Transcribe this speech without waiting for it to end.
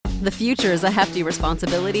The future is a hefty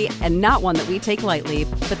responsibility and not one that we take lightly,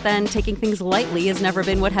 but then taking things lightly has never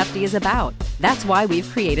been what Hefty is about. That's why we've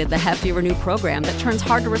created the Hefty Renew program that turns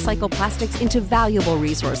hard-to-recycle plastics into valuable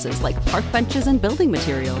resources like park benches and building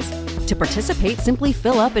materials. To participate, simply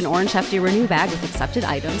fill up an orange Hefty Renew bag with accepted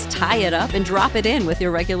items, tie it up, and drop it in with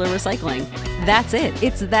your regular recycling. That's it.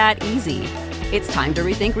 It's that easy. It's time to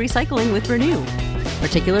rethink recycling with Renew.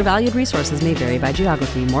 Particular valued resources may vary by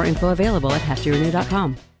geography. More info available at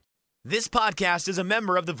heftyrenew.com. This podcast is a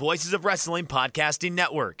member of the Voices of Wrestling Podcasting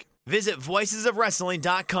Network. Visit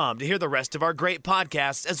voicesofwrestling.com to hear the rest of our great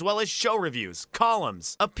podcasts, as well as show reviews,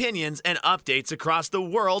 columns, opinions, and updates across the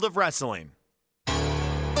world of wrestling.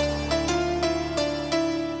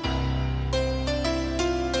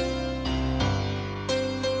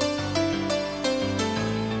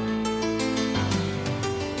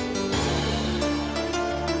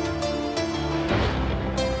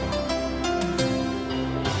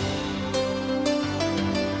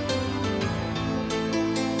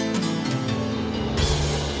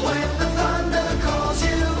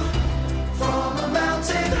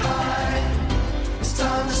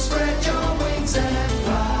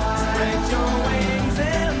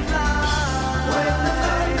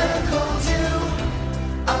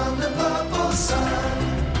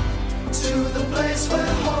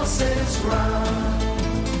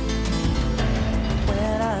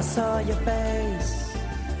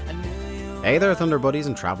 Hey there, Thunder Buddies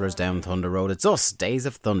and Travellers down Thunder Road. It's us, Days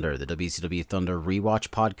of Thunder, the WCW Thunder rewatch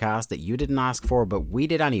podcast that you didn't ask for, but we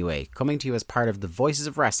did anyway, coming to you as part of the Voices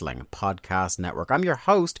of Wrestling podcast network. I'm your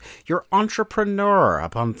host, your entrepreneur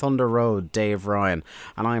upon Thunder Road, Dave Ryan,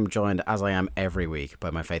 and I am joined, as I am every week, by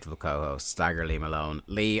my faithful co-host, Stagger Lee Malone.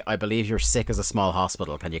 Lee, I believe you're sick as a small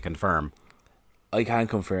hospital. Can you confirm? I can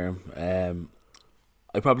confirm.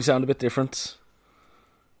 I probably sound a bit different.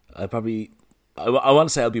 I want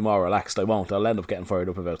to say I'll be more relaxed. I won't. I'll end up getting fired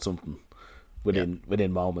up about something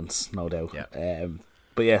within moments, no doubt. Yeah.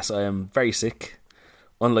 But yes, I am very sick.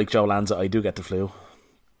 Unlike Joe Lanza, I do get the flu.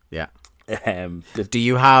 Yeah. Do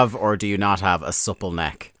you have or do you not have a supple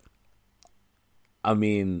neck? I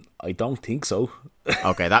mean, I don't think so.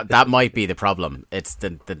 Okay, that might be the problem. It's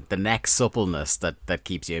the neck suppleness that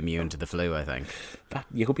keeps you immune to the flu, I think.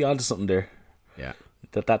 You could be onto something there. Yeah.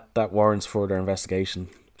 That warrants further investigation.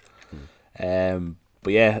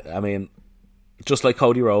 But yeah, I mean, just like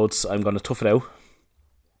Cody Rhodes, I'm going to tough it out.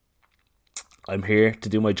 I'm here to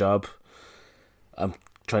do my job. I'm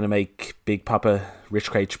trying to make Big Papa Rich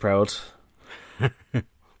Craich proud. We're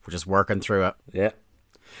just working through it. Yeah.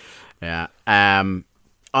 Yeah.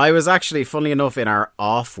 I was actually, funnily enough, in our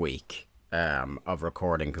off week of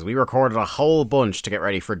recording, because we recorded a whole bunch to get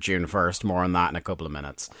ready for June 1st. More on that in a couple of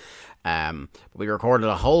minutes. We recorded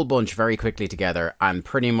a whole bunch very quickly together, and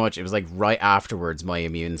pretty much it was like right afterwards my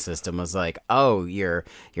immune system was like, oh, you're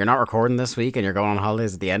not recording this week and you're going on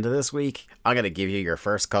holidays at the end of this week. I'm going to give you your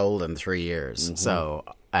first cold in 3 years. Mm-hmm. So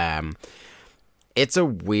it's a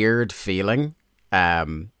weird feeling.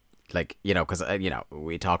 Like, you know, because, you know,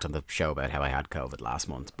 we talked on the show about how I had COVID last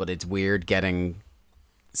month, but it's weird getting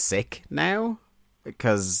sick now.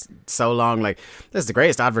 Because so long, like, this is the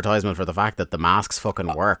greatest advertisement for the fact that the masks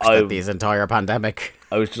fucking worked this entire pandemic.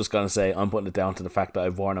 I was just going to say, I'm putting it down to the fact that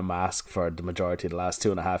I've worn a mask for the majority of the last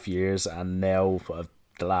 2.5 years, and now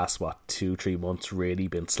the last, 2-3 months, really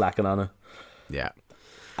been slacking on it. Yeah.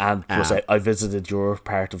 And plus, I visited your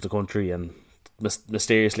part of the country and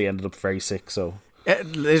mysteriously ended up very sick, so...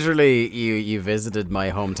 Literally, you visited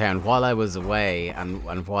my hometown while I was away,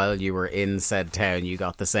 and while you were in said town, you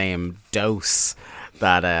got the same dose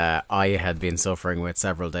that I had been suffering with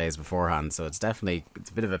several days beforehand. So it's a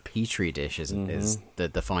bit of a petri dish, is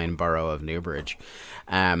the fine borough of Newbridge.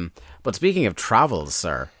 But speaking of travels,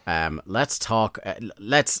 sir, let's talk.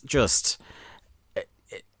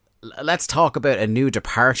 Let's talk about a new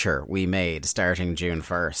departure we made starting June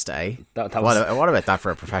 1st, eh? What about that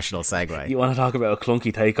for a professional segue? You want to talk about a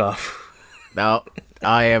clunky takeoff? No,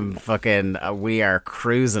 I am fucking... we are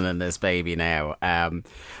cruising in this baby now.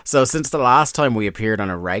 So since the last time we appeared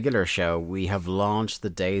on a regular show, we have launched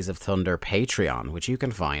the Days of Thunder Patreon, which you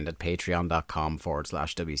can find at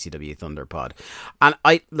patreon.com/WCW Thunderpod. And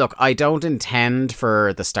I don't intend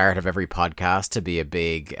for the start of every podcast to be a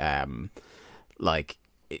big,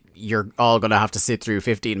 you're all going to have to sit through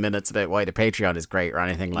 15 minutes about why the Patreon is great or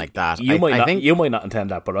anything like that. You might not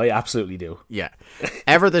intend that, but I absolutely do. Yeah.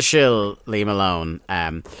 Ever the shill, Lee Malone.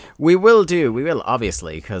 We will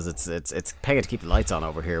obviously, because it's paying to keep the lights on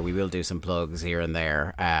over here. We will do some plugs here and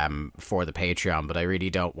there for the Patreon, but I really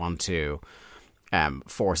don't want to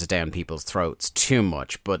force it down people's throats too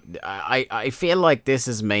much. But I feel like this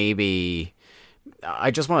is maybe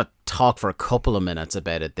I just want to talk for a couple of minutes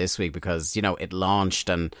about it this week because, you know, it launched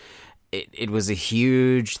and it was a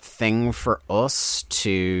huge thing for us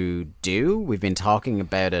to do. We've been talking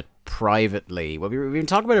about it privately. Well, we've been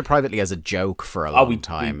talking about it privately as a joke for a long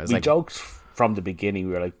time. We joked from the beginning.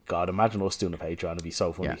 We were like, God, imagine us doing a Patreon. It'd be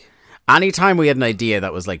so funny. Yeah. Anytime we had an idea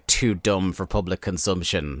that was like too dumb for public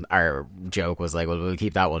consumption, our joke was like, well, we'll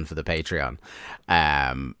keep that one for the Patreon.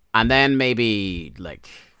 And then maybe like,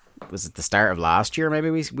 was it the start of last year? Maybe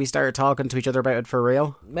we started talking to each other about it for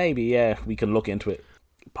real. Maybe, yeah. We can look into it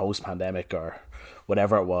post-pandemic or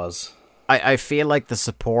whatever it was. I feel like the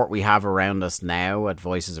support we have around us now at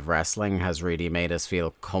Voices of Wrestling has really made us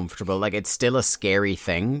feel comfortable. Like, it's still a scary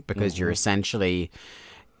thing because you're essentially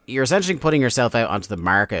putting yourself out onto the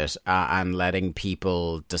market and letting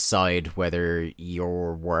people decide whether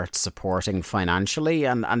you're worth supporting financially.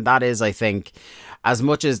 And that is, I think, as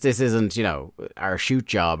much as this isn't, you know, our shoot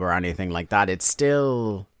job or anything like that, it's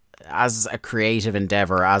still, as a creative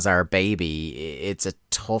endeavor, as our baby, it's a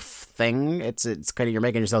tough thing. It's kind of, you're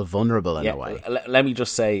making yourself vulnerable in a way. Let me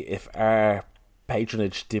just say, if our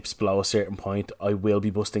patronage dips below a certain point, I will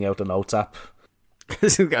be busting out the Notes app.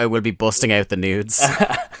 I will be busting out the nudes.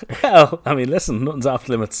 Well, I mean, listen, nothing's off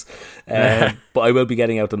limits. But I will be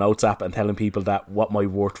getting out the Notes app and telling people that what my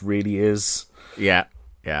worth really is. Yeah,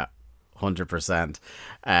 100%.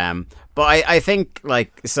 But I think,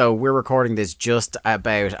 like, so we're recording this just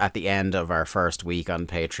about at the end of our first week on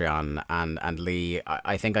Patreon, and Lee,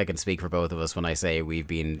 I think I can speak for both of us when I say we've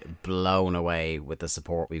been blown away with the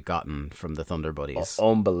support we've gotten from the Thunder Buddies.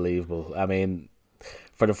 Unbelievable. I mean,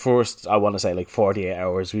 for the first, I want to say, like 48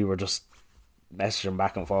 hours, we were just messaging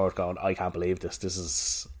back and forth going, I can't believe this. This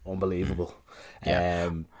is unbelievable.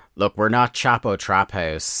 Yeah. Look, we're not Chapo Trap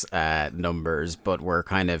House numbers, but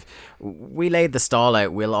we laid the stall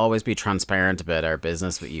out. We'll always be transparent about our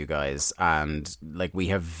business with you guys. And like, we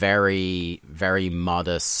have very, very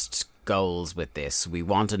modest goals with this. We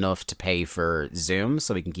want enough to pay for Zoom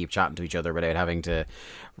so we can keep chatting to each other without having to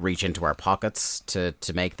reach into our pockets to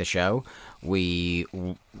make the show. We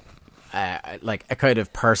like a kind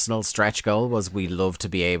of personal stretch goal was we love to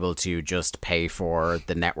be able to just pay for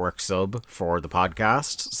the network sub for the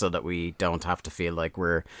podcast so that we don't have to feel like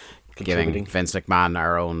we're giving Vince McMahon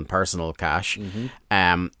our own personal cash.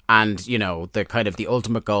 And you know, the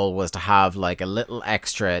ultimate goal was to have like a little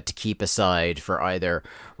extra to keep aside for either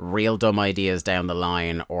real dumb ideas down the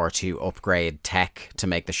line or to upgrade tech to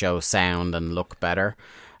make the show sound and look better.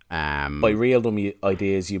 By real dumb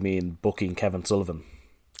ideas, you mean booking Kevin Sullivan?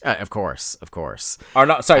 Of course. Or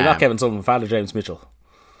not? Sorry, not Kevin Sullivan. Father James Mitchell.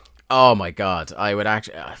 Oh my God! I would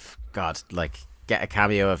actually, like get a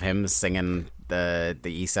cameo of him singing the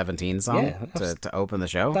E17 song to open the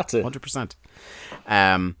show. That's it,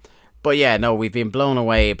 100%. But yeah, no, we've been blown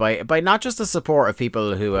away by not just the support of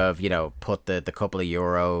people who have, you know, put the couple of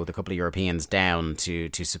Europeans down to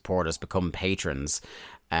support us, become patrons.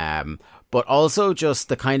 But also just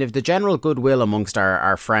the kind of the general goodwill amongst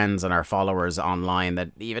our friends and our followers online,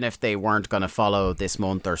 that even if they weren't going to follow this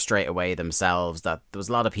month or straight away themselves, that there was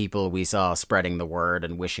a lot of people we saw spreading the word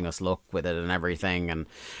and wishing us luck with it and everything. And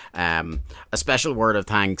a special word of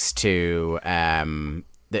thanks to one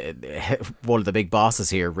of the big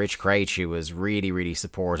bosses here, Rich Craich, who was really, really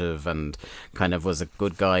supportive and kind of was a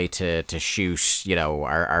good guy to shoot, you know,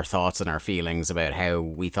 our thoughts and our feelings about how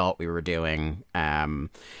we thought we were doing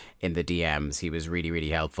in the DMs. He was really,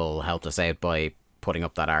 really helpful, helped us out by putting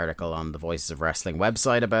up that article on the Voices of Wrestling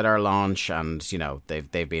website about our launch, and, you know,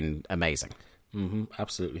 they've been amazing.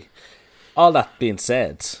 Absolutely. All that being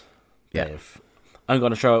said, Dave, I'm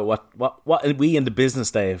going to show out what we in the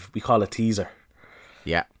business, Dave, we call a teaser.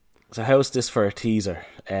 Yeah. So how's this for a teaser?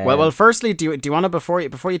 Well. Firstly, do you want to before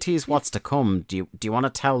you tease what's to come? Do you want to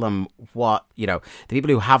tell them what, you know, the people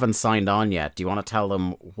who haven't signed on yet? Do you want to tell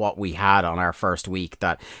them what we had on our first week?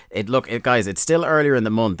 Guys, it's still earlier in the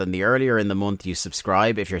month, and the earlier in the month you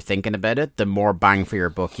subscribe, if you're thinking about it, the more bang for your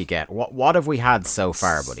buck you get. What have we had so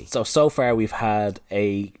far, buddy? So far we've had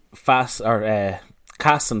a Cast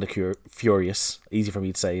and the Furious. Easy for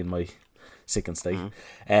me to say in my sickened state.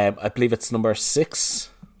 I believe it's number 6.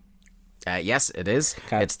 Yes, it is.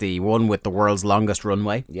 It's the one with the world's longest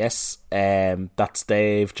runway. Yes. That's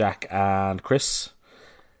Dave, Jack, and Chris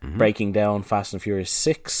breaking down Fast and Furious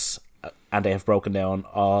 6, and they have broken down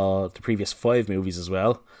all the previous 5 movies as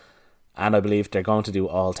well. And I believe they're going to do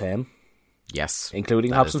all 10. Yes,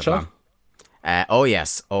 including Hobbs and Shaw. Oh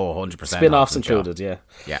yes, 100%. Spin-offs included, yeah.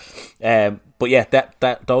 But yeah,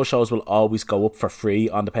 that those shows will always go up for free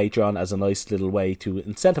on the Patreon as a nice little way to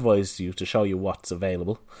incentivize you, to show you what's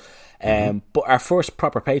available. But our first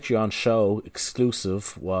proper Patreon show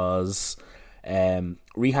exclusive was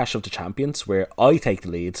Rehash of the Champions, where I take the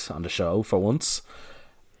lead on the show for once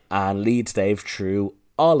and lead Dave through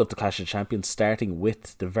all of the Clash of the Champions, starting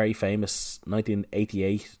with the very famous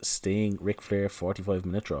 1988 Sting Ric Flair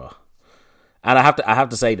 45-minute draw. And I have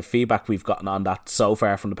to say, the feedback we've gotten on that so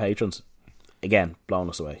far from the patrons, again, blown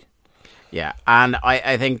us away. Yeah, and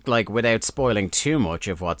I think, like, without spoiling too much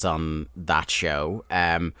of what's on that show,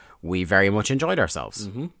 we very much enjoyed ourselves.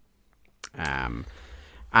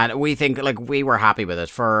 And we think, like, we were happy with it.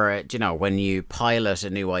 For, you know, when you pilot a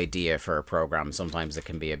new idea for a program, sometimes it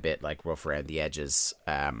can be a bit, like, rough around the edges.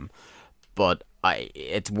 But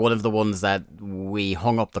it's one of the ones that we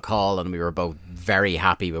hung up the call and we were both very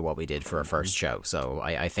happy with what we did for our first show. So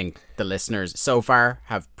I think the listeners so far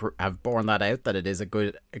have borne that out, that it is a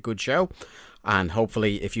good show, and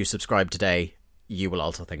hopefully if you subscribe today you will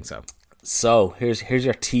also think so. So here's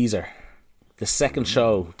your teaser. The second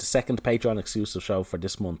show, the second Patreon exclusive show for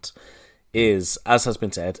this month is, as has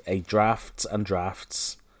been said, a Drafts and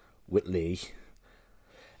Drafts with Lee.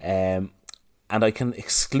 And I can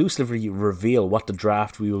exclusively reveal what the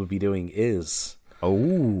draft we will be doing is.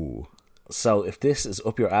 Oh. So if this is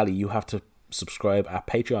up your alley, you have to subscribe at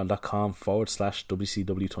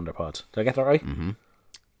patreon.com/WCW Thunderpod. Did I get that right? Mm-hmm.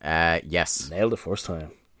 Yes. Nailed it first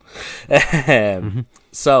time.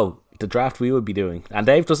 So, the draft we will be doing, and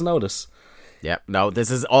Dave doesn't know this. Yep. No,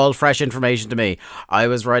 this is all fresh information to me. I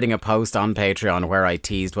was writing a post on Patreon where I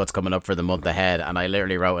teased what's coming up for the month ahead, and I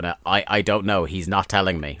literally wrote in it, I don't know, he's not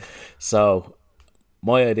telling me. So,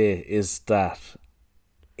 my idea is that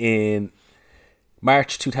in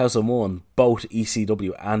March 2001, both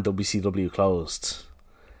ECW and WCW closed.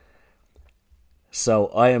 So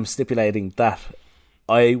I am stipulating that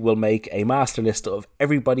I will make a master list of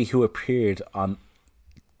everybody who appeared on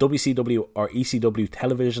WCW or ECW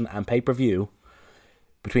television and pay-per-view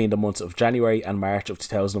between the months of January and March of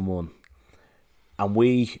 2001. And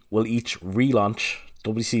we will each relaunch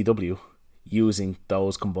WCW using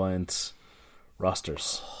those combined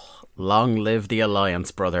rosters. Long live the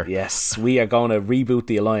Alliance, brother. Yes, we are going to reboot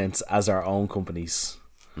the Alliance as our own companies.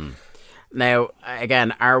 Now,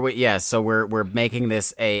 again, are we? Yeah, so we're making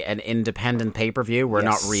this an independent pay-per-view. We're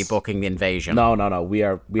not rebooking the Invasion. No. We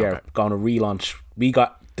are going to relaunch. We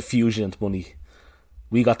got the Fusion money.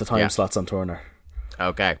 We got the time slots on Turner.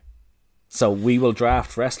 Okay. So we will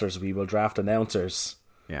draft wrestlers. We will draft announcers.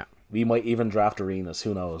 Yeah. We might even draft arenas.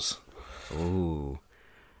 Who knows? Ooh.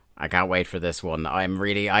 I can't wait for this one.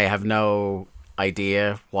 I have no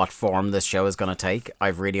idea what form this show is going to take.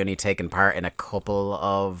 I've really only taken part in a couple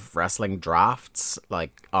of wrestling drafts,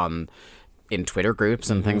 like in Twitter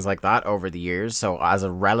groups and things like that over the years. So as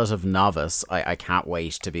a relative novice, I can't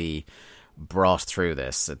wait to be brought through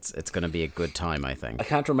this. It's going to be a good time, I think. I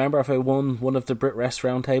can't remember if I won one of the Brit Rest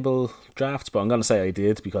Roundtable drafts, but I'm going to say I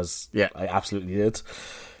did because I absolutely did.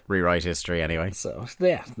 Rewrite history anyway. So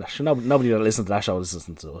yeah, nobody that listens to that show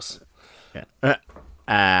listens to us. Yeah.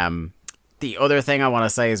 The other thing I want to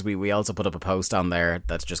say is we also put up a post on there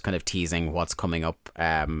that's just kind of teasing what's coming up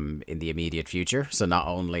in the immediate future. So not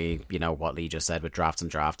only, you know, what Lee just said with drafts and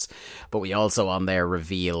drafts, but we also on there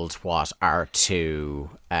revealed what our two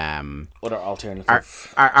other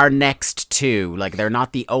alternative our next two, like they're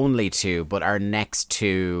not the only two, but our next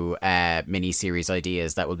two mini-series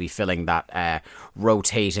ideas that will be filling that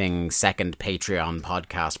rotating second Patreon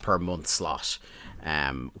podcast per month slot.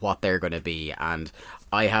 What they're going to be, and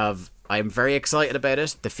I'm very excited about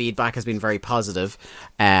it. The feedback has been very positive.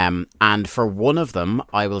 And for one of them,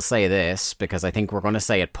 I will say this, because I think we're going to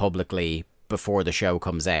say it publicly before the show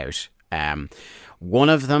comes out. One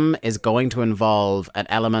of them is going to involve an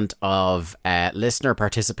element of listener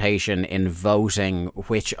participation in voting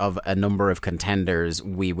which of a number of contenders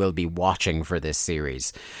we will be watching for this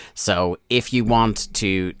series. So if you want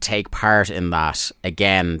to take part in that,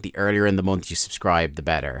 again, the earlier in the month you subscribe, the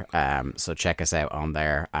better. So check us out on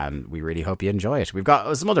there, and we really hope you enjoy it. We've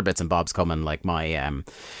got some other bits and bobs coming, like my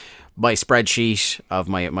spreadsheet of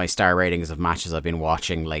my star ratings of matches I've been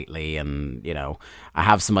watching lately, and you know, I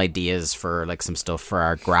have some ideas for like some stuff for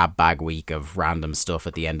our grab bag week of random stuff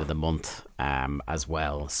at the end of the month as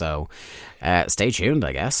well. So stay tuned,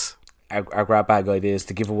 I guess. Our grab bag idea is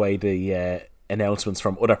to give away the announcements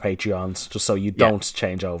from other Patreons, just so you don't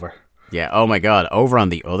change over. Yeah, oh my god, over on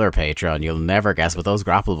the other Patreon, you'll never guess what those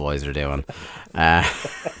Grapple Boys are doing.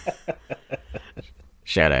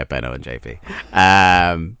 Shout out Benno and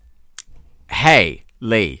JP. Hey,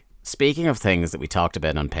 Lee, speaking of things that we talked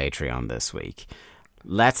about on Patreon this week,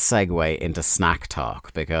 let's segue into snack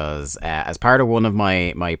talk, because as part of one of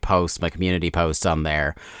my posts, my community posts on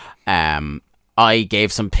there, I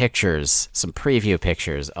gave some pictures, some preview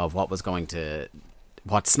pictures of what was going to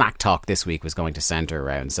what Snack Talk this week was going to centre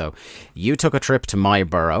around. So you took a trip to my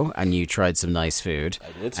borough and you tried some nice food.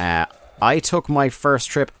 I did. I took my first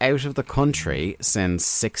trip out of the country since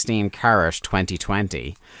 16 Carat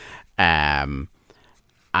 2020. And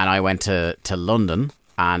I went to London,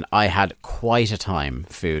 and I had quite a time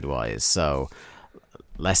food-wise. So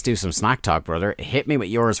let's do some snack talk, brother. Hit me with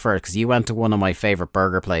yours first, because you went to one of my favourite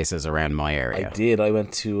burger places around my area. I did. I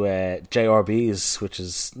went to JRB's, which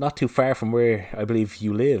is not too far from where I believe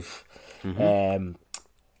you live.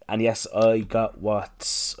 And yes, I got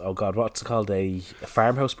what's it called? A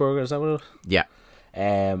farmhouse burger, is that what it is?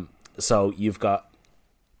 Yeah. So you've got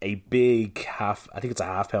a big I think it's a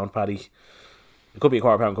half-pound patty. It could be a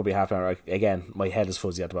quarter pound, it could be a half pound. Again, my head is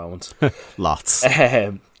fuzzy at the moment. Lots.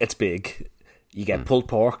 It's big. You get pulled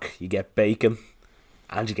pork, you get bacon,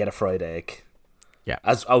 and you get a fried egg. Yeah.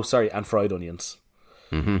 And fried onions.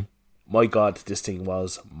 My God, this thing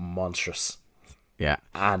was monstrous. Yeah.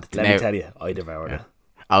 And let me tell you, I devoured it.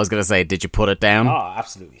 I was going to say, did you put it down? Oh,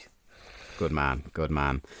 absolutely. Good man, good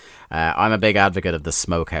man. I'm a big advocate of the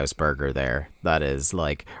smokehouse burger there. That is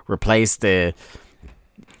like, replace the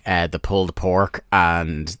pulled pork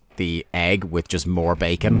and the egg with just more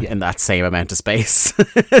bacon in that same amount of space.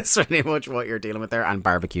 It's pretty much what you're dealing with there. And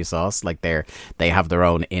barbecue sauce, like they have their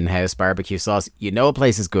own in-house barbecue sauce. You know a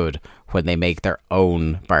place is good when they make their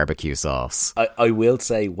own barbecue sauce. I will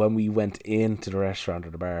say, when we went into the restaurant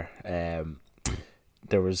or the bar,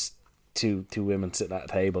 there was two women sitting at a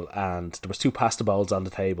table, and there was 2 pasta bowls on the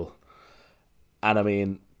table. And I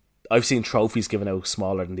mean, I've seen trophies given out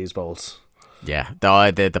smaller than these bowls. Yeah,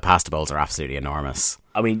 the pasta bowls are absolutely enormous.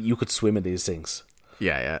 I mean, you could swim in these things.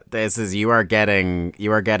 Yeah. This is you are getting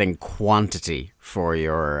quantity for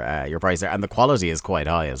your price there, and the quality is quite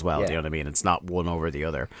high as well. Yeah. Do you know what I mean? It's not one over the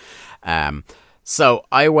other. So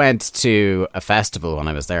I went to a festival when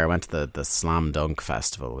I was there. I went to the Slam Dunk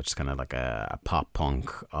Festival, which is kind of like a pop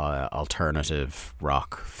punk alternative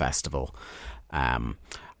rock festival. And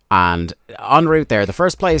en route there, the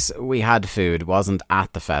first place we had food wasn't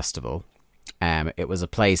at the festival. It was a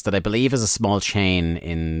place that I believe is a small chain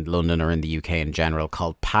in London or in the UK in general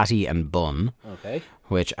called Patty and Bun,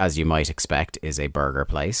 which, as you might expect, is a burger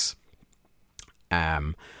place.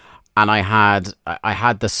 And I had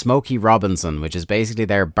the Smokey Robinson, which is basically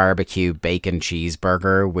their barbecue bacon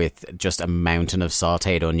cheeseburger with just a mountain of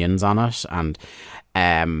sautéed onions on it.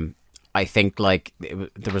 And I think like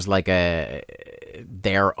there was like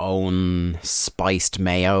their own spiced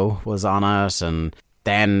mayo was on it, and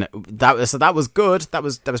then that was good. That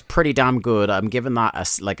was pretty damn good. I'm giving that a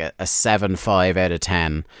 7.5 out of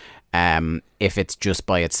 10. If it's just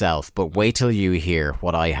by itself. But wait till you hear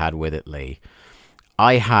what I had with it, Lee.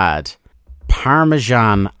 I had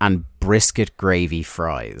Parmesan and brisket gravy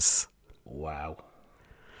fries. Wow.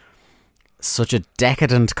 Such a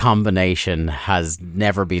decadent combination has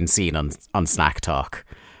never been seen on Snack Talk.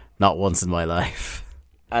 Not once in my life.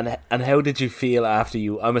 And how did you feel after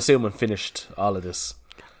you, I'm assuming, finished all of this?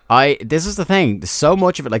 This is the thing. So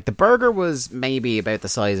much of it, like the burger was maybe about the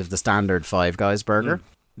size of the standard Five Guys burger.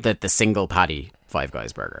 The single patty Five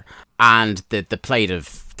Guys burger. And the plate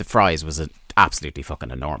of the fries was absolutely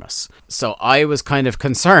fucking enormous. So I was kind of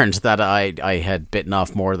concerned that I had bitten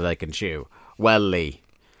off more than I can chew. Well, Lee,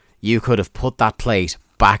 you could have put that plate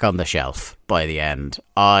back on the shelf by the end.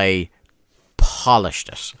 I polished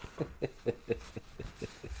it.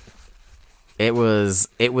 It was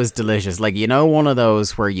delicious. Like, you know, one of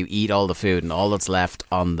those where you eat all the food and all that's left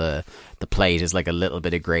on the plate is like a little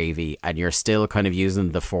bit of gravy, and you're still kind of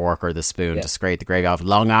using the fork or the spoon to scrape the gravy off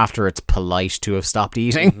long after it's polite to have stopped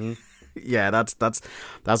eating. Yeah, that's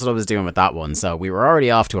what I was doing with that one. So we were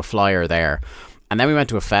already off to a flyer there, and then we went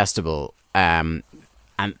to a festival. And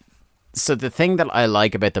so the thing that I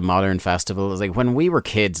like about the modern festival is, like, when we were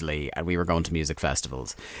kids, Lee, and we were going to music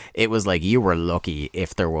festivals, it was like you were lucky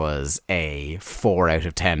if there was a 4 out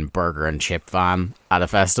of 10 burger and chip van at a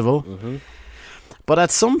festival. But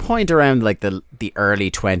at some point around like the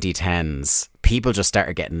early 2010s, people just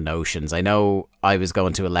started getting notions. I know I was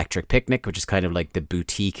going to Electric Picnic, which is kind of like the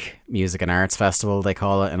boutique music and arts festival, they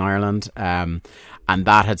call it in Ireland. And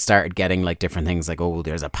that had started getting like different things like, oh,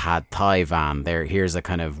 there's a pad thai van there. Here's a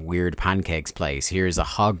kind of weird pancakes place. Here's a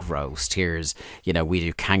hog roast. Here's, you know, we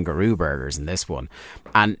do kangaroo burgers in this one.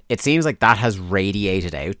 And it seems like that has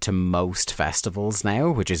radiated out to most festivals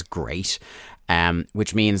now, which is great.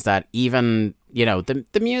 Which means that even, you know, the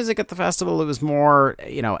music at the festival, it was more,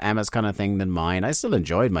 you know, Emma's kind of thing than mine. I still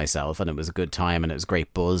enjoyed myself, and it was a good time, and it was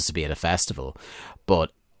great buzz to be at a festival.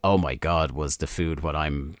 But oh my God, was the food what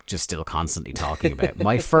I'm just still constantly talking about.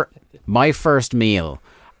 My first meal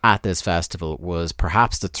at this festival was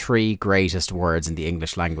perhaps the three greatest words in the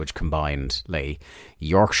English language combined, Lee.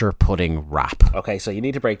 Yorkshire pudding wrap. Okay, so you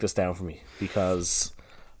need to break this down for me, because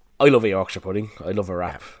I love a Yorkshire pudding. I love a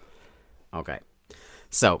wrap. Okay.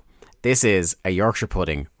 So, this is a Yorkshire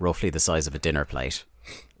pudding roughly the size of a dinner plate.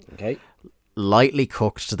 Okay. Lightly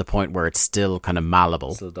cooked to the point where it's still kind of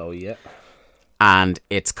malleable. Still doughy, yeah. And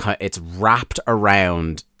it's wrapped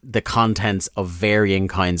around the contents of varying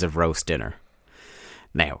kinds of roast dinner.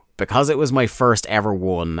 Now, because it was my first ever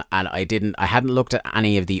one, and I hadn't looked at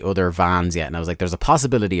any of the other vans yet, and I was like, there's a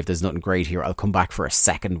possibility if there's nothing great here, I'll come back for a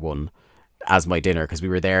second one as my dinner, because we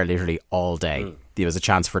were there literally all day. There was a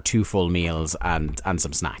chance for 2 full meals and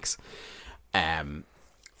some snacks.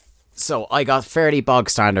 So I got fairly bog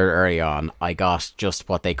standard early on. I got just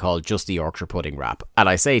what they call just the Yorkshire pudding wrap. And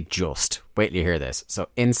I say just, wait till you hear this. So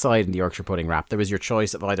inside in the Yorkshire pudding wrap, there was your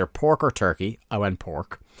choice of either pork or turkey. I went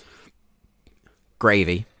pork.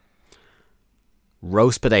 Gravy,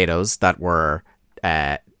 roast potatoes that were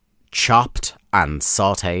chopped and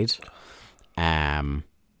sautéed.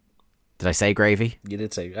 Did I say gravy? You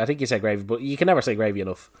did say. I think you said gravy, but you can never say gravy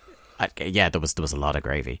enough. Yeah, there was a lot of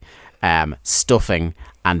gravy. Stuffing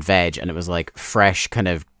and veg, and it was like fresh kind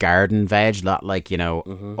of garden veg, not like,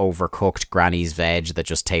 overcooked granny's veg that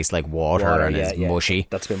just tastes like water and is mushy.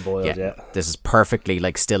 That's been boiled, yeah. This is perfectly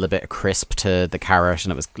like still a bit of crisp to the carrot,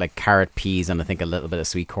 and it was like carrot, peas, and I think a little bit of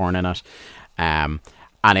sweet corn in it. And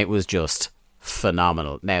it was just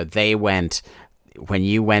phenomenal. Now, when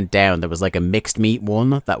you went down, there was like a mixed meat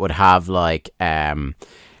one that would have like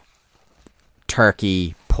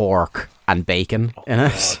turkey, pork, and bacon in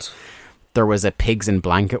it. God. There was a pigs in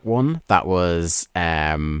blanket one that was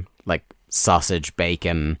like sausage,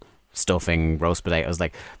 bacon, stuffing, roast potatoes.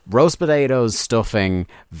 Like roast potatoes, stuffing,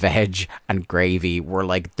 veg, and gravy were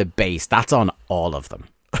like the base. That's on all of them.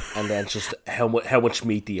 And then just how much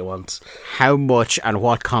meat do you want? How much and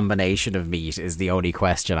what combination of meat is the only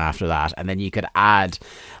question after that. And then you could add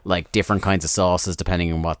like different kinds of sauces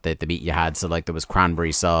depending on what the meat you had. So like there was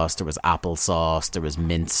cranberry sauce, there was apple sauce, there was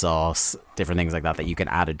mint sauce, different things like that you can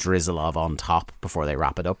add a drizzle of on top before they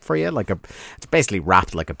wrap it up for you. It's basically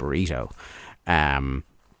wrapped like a burrito. And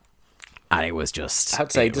it was just...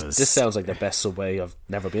 I'd say this sounds like the best Subway I've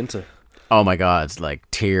never been to. Oh my God, like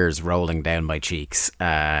tears rolling down my cheeks,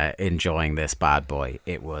 enjoying this bad boy.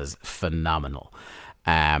 It was phenomenal.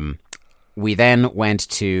 We then went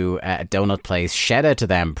to a donut place. Shout out to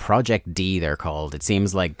them, Project D they're called. It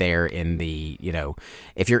seems like they're in the,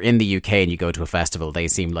 if you're in the UK and you go to a festival, they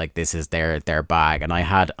seem like this is their bag. And I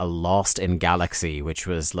had a Lost in Galaxy, which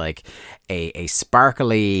was like a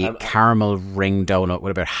sparkly caramel ring donut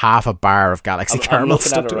with about half a bar of Galaxy caramel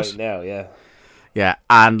stuck to it. I'm looking at it right now, yeah. Yeah,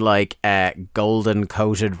 and like golden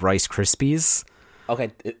coated Rice Krispies.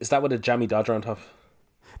 Okay, is that with a Jammy Dodger on top?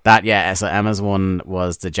 That, yeah, so Emma's one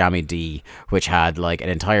was the Jammy D, which had like an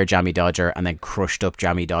entire Jammy Dodger and then crushed up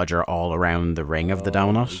Jammy Dodger all around the ring of the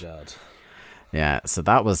donut. Oh my God. Yeah, so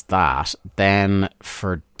that was that. Then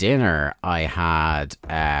for dinner, I had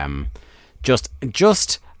just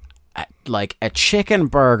like a chicken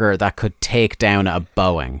burger that could take down a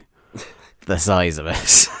Boeing, the size of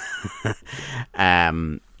it.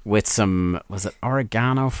 With some, was it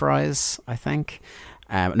oregano fries, I think?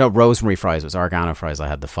 No, rosemary fries. It was oregano fries I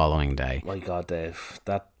had the following day. My God, Dave,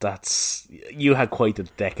 that's you had quite a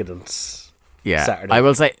decadence. Yeah, Saturday.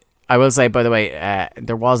 I will say, by the way,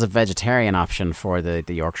 there was a vegetarian option for the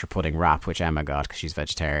Yorkshire pudding wrap, which Emma got because she's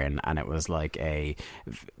vegetarian, and it was like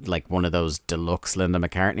one of those deluxe Linda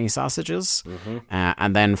McCartney sausages. Mm-hmm.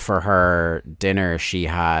 And then for her dinner, she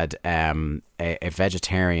had a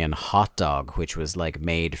vegetarian hot dog, which was like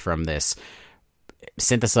made from this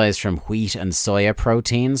synthesized from wheat and soya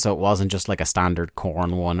protein, so it wasn't just like a standard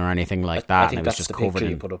corn one or anything like that. I think and it that's was just the covered picture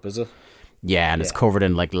in, you put up, is it? Yeah, and it's covered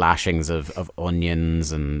in like lashings of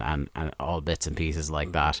onions and all bits and pieces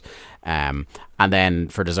like that. And then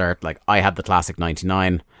for dessert, like I had the classic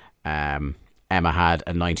 99. Emma had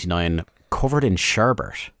a 99 covered in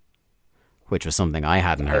sherbet, which was something I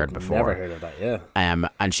hadn't heard before. Never heard of that, yeah.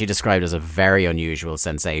 And she described it as a very unusual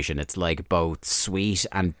sensation. It's like both sweet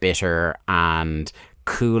and bitter and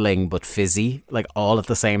cooling but fizzy, like all at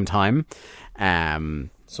the same time. Some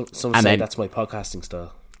say that's my podcasting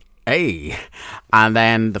style. Hey, and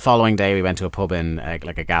then the following day we went to a pub in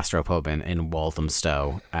like a gastro pub in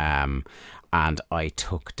Walthamstow, and I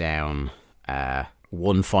took down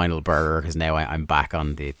one final burger because now I'm back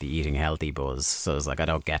on the eating healthy buzz. So it's like I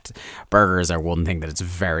don't get burgers are one thing that it's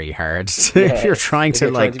very hard if you're trying to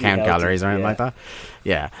like count calories or anything like that.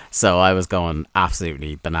 Yeah. So I was going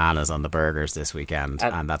absolutely bananas on the burgers this weekend,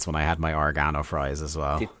 and that's when I had my organo fries as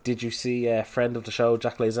well. Did you see friend of the show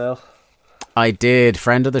Jack Lazell? I did.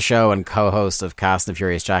 Friend of the show and co-host of Cast and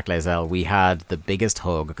Furious, Jack Lazell. We had the biggest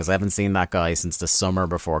hug because I haven't seen that guy since the summer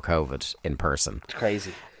before COVID in person. It's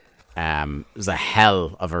crazy. It was a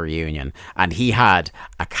hell of a reunion, and he had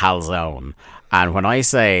a calzone. And when I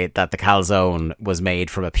say that the calzone was made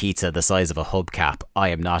from a pizza the size of a hubcap, I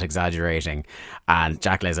am not exaggerating. And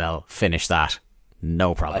Jack Lazell finished that,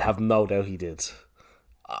 no problem. I have no doubt he did.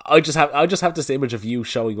 I just have this image of you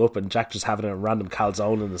showing up and Jack just having a random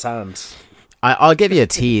calzone in his hand. I'll give you a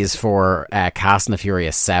tease for Cast and the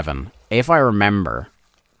Furious 7. If I remember,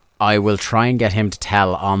 I will try and get him to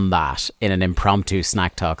tell on that in an impromptu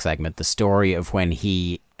snack talk segment the story of when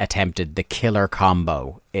he attempted the killer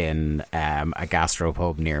combo in a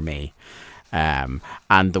gastropub near me. And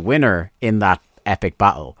the winner in that epic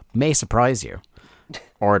battle may surprise you,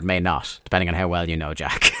 or it may not, depending on how well you know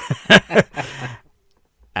Jack.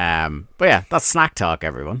 But yeah, that's snack talk,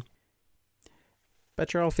 everyone.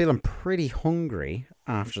 Bet you're all feeling pretty hungry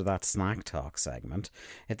after that snack talk segment.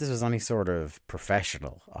 If this was any sort of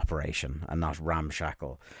professional operation and not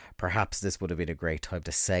ramshackle, perhaps this would have been a great time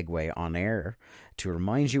to segue on air to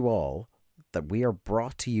remind you all that we are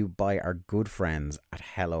brought to you by our good friends at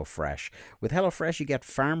HelloFresh. With HelloFresh, you get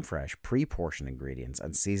farm fresh, pre-portioned ingredients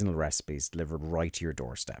and seasonal recipes delivered right to your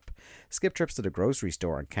doorstep. Skip trips to the grocery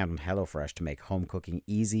store and count on HelloFresh to make home cooking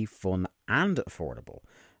easy, fun, and affordable.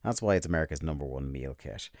 That's why it's America's #1 meal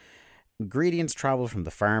kit. Ingredients travel from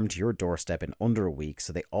the farm to your doorstep in under a week,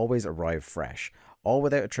 so they always arrive fresh, all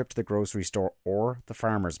without a trip to the grocery store or the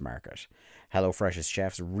farmer's market. HelloFresh's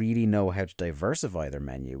chefs really know how to diversify their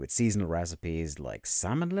menu with seasonal recipes like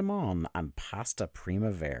salmon limon and pasta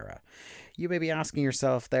primavera. You may be asking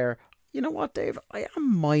yourself there, you know what, Dave? I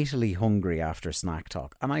am mightily hungry after snack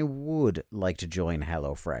talk, and I would like to join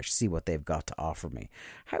HelloFresh, see what they've got to offer me.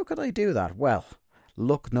 How could I do that? Well,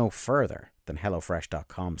 look no further than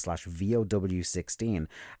hellofresh.com/VOW16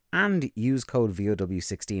 and use code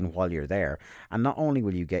VOW16 while you're there. And not only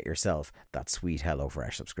will you get yourself that sweet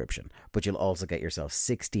HelloFresh subscription, but you'll also get yourself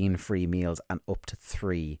 16 free meals and up to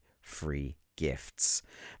 3 free gifts.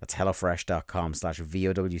 That's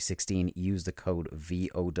hellofresh.com/VOW16. Use the code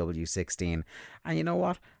VOW16. And you know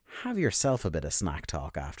what? Have yourself a bit of snack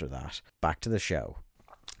talk after that. Back to the show.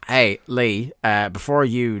 Hey, Lee, before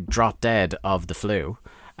you drop dead of the flu,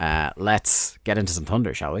 let's get into some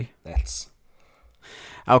Thunder, shall we? Let's.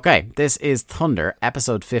 Okay, this is Thunder,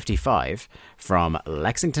 episode 55, from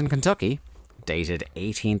Lexington, Kentucky, dated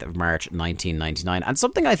 18th of March, 1999. And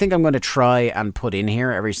something I think I'm going to try and put in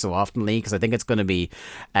here every so often, Lee, because I think it's going to be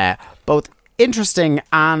both interesting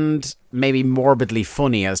and maybe morbidly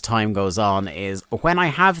funny as time goes on, is when I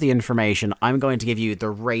have the information, I'm going to give you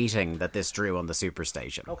the rating that this drew on the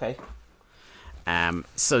Superstation. Okay.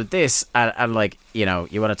 So this, and like, you know,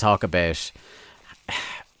 you want to talk about,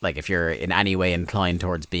 like, if you're in any way inclined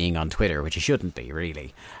towards being on Twitter, which you shouldn't be,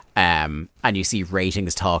 really, and you see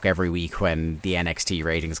ratings talk every week when the NXT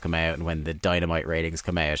ratings come out and when the Dynamite ratings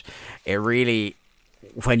come out, it really,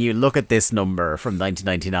 when you look at this number from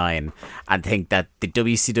 1999 and think that the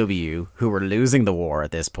WCW, who were losing the war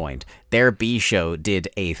at this point, their B show did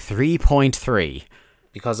a 3.3.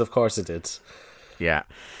 Because of course it did. Yeah.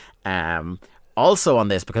 Also on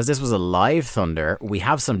this, because this was a live Thunder, we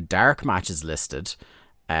have some dark matches listed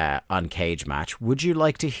on Cage Match. Would you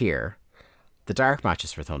like to hear the dark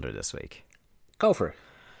matches for Thunder this week? Go for it.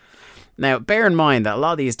 Now, bear in mind that a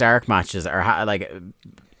lot of these dark matches are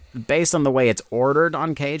based on the way it's ordered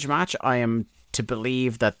on Cage Match, I am to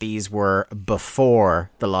believe that these were before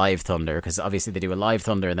the live Thunder, because obviously they do a live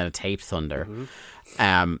Thunder and then a taped Thunder.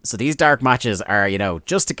 Mm-hmm. So these dark matches are, you know,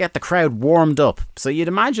 just to get the crowd warmed up. So you'd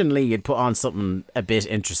imagine, Lee, you'd put on something a bit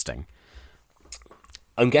interesting.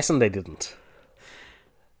 I'm guessing they didn't.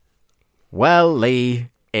 Well, Lee,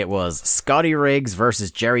 it was Scotty Riggs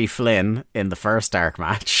versus Jerry Flynn in the first dark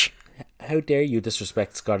match. How dare you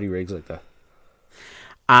disrespect Scotty Riggs like that?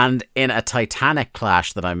 And in a titanic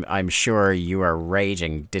clash that I'm sure you are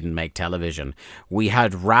raging didn't make television, we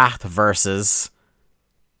had Wrath versus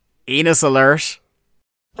Enos Alert.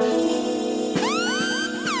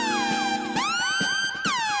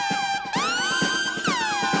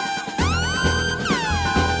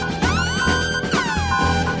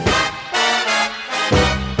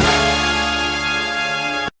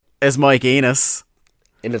 Is Mike Enos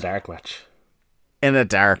in a dark match. In a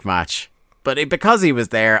dark match. because he was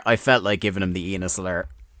there, I felt like giving him the Enos alert.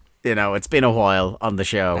 You know, it's been a while on the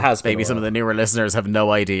show. It has been Maybe some of the newer listeners have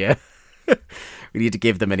no idea. We need to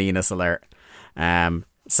give them an Enos alert.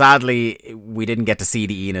 Sadly, we didn't get to see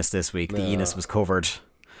the Enos this week. The Enos was covered.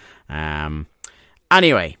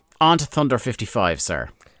 Anyway, on to Thunder 55, sir.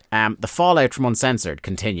 The fallout from Uncensored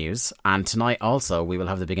continues, and tonight also we will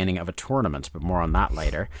have the beginning of a tournament, but more on that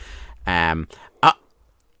later.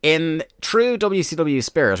 In true WCW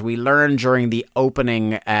spirit, we learned during the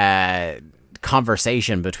opening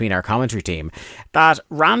conversation between our commentary team that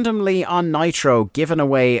randomly on Nitro, given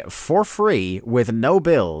away for free with no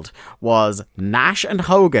build, was Nash and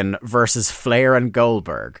Hogan versus Flair and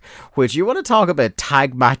Goldberg, which, you want to talk about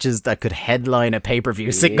tag matches that could headline a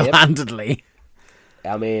pay-per-view single-handedly.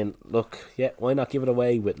 I mean, look, why not give it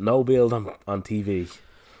away with no build on TV?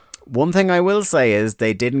 One thing I will say is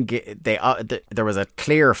they didn't get there was a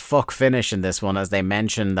clear fuck finish in this one, as they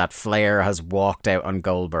mentioned that Flair has walked out on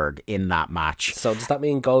Goldberg in that match. So does that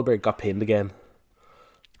mean Goldberg got pinned again?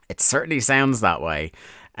 It certainly sounds that way.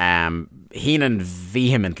 Heenan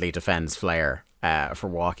vehemently defends Flair for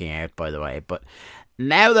walking out, by the way. But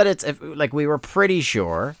now that it's like, we were pretty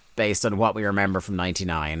sure based on what we remember from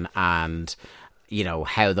 '99 and, you know,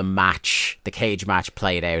 how the cage match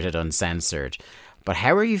played out at Uncensored. But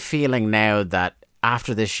how are you feeling now that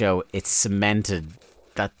after this show it's cemented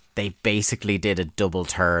that they basically did a double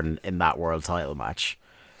turn in that world title match?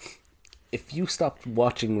 If you stopped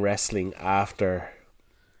watching wrestling after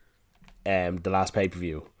the last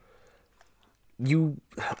pay-per-view,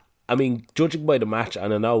 judging by the match,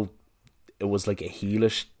 and I know it was like a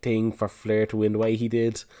heelish thing for Flair to win the way he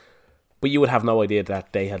did, but you would have no idea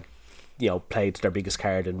that they had, you know, played their biggest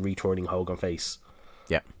card in returning Hogan face.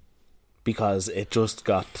 Yeah. Because it just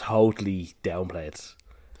got totally downplayed.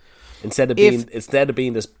 Instead of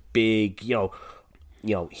being this big, you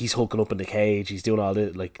know, he's hooking up in the cage, he's doing all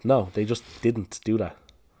this. Like, no, they just didn't do that.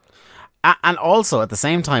 And also, at the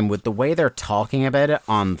same time, with the way they're talking about it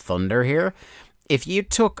on Thunder here, if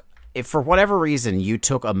for whatever reason you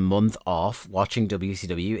took a month off watching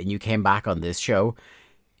WCW and you came back on this show,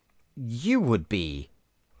 you would be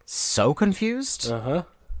so confused.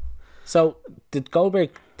 So, did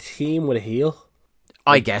Goldberg team with a heel?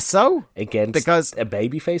 I guess so. Against because a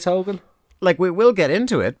babyface Hogan? Like, we will get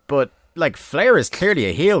into it, but, like, Flair is clearly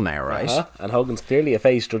a heel now, right? And Hogan's clearly a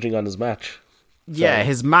face, judging on his match. Yeah,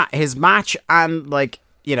 his match, and, like,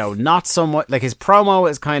 you know, not somewhat, like, his promo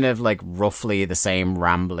is kind of, like, roughly the same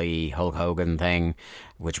rambly Hulk Hogan thing,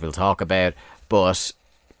 which we'll talk about, but,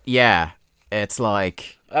 yeah, it's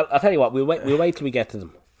like... I'll tell you what, we'll wait till we get to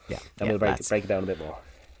them. Yeah. And we'll break it down a bit more.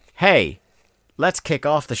 Hey, let's kick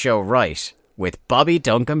off the show right with Bobby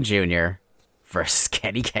Duncombe Jr. versus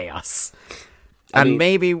Kenny Chaos.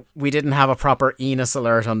 Maybe we didn't have a proper Enos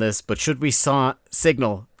alert on this, but should we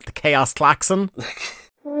signal the Chaos klaxon?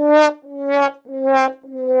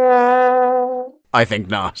 I think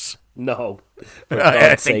not. No.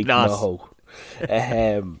 I think not. No.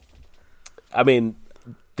 I mean,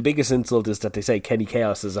 the biggest insult is that they say Kenny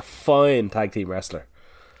Chaos is a fine tag team wrestler.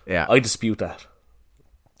 Yeah. I dispute that.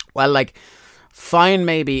 Well, like, fine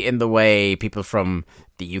maybe in the way people from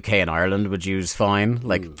the UK and Ireland would use fine.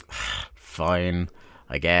 Like, fine,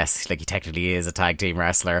 I guess. Like, he technically is a tag team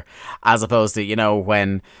wrestler. As opposed to, you know,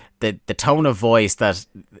 when the tone of voice that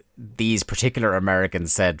these particular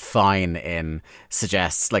Americans said fine in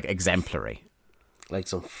suggests, like, exemplary. Like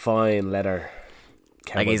some fine leather.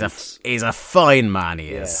 Like, he's a fine man, he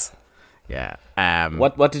is. Yeah.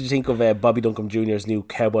 What did you think of Bobby Duncombe Jr.'s new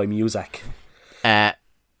cowboy music?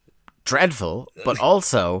 Dreadful, but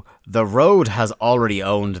also the Road has already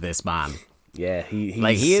owned this man. Yeah,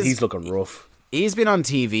 he's looking rough. He's been on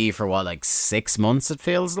TV for what, like 6 months, it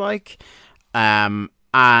feels like,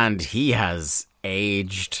 and he has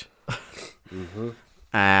aged.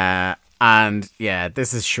 And yeah,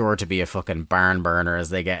 this is sure to be a fucking barn burner as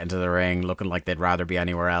they get into the ring, looking like they'd rather be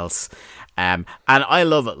anywhere else. And I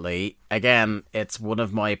love it, Lee. Again, it's one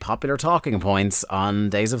of my popular talking points on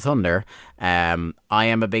Days of Thunder. I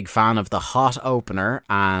am a big fan of the hot opener,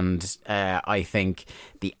 and I think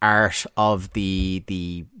the art of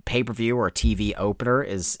the pay-per-view or TV opener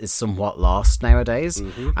is somewhat lost nowadays.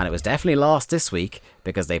 And it was definitely lost this week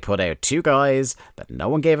because they put out two guys that no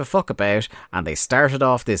one gave a fuck about, and they started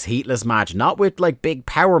off this heatless match, not with like big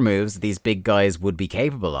power moves that these big guys would be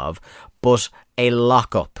capable of, but a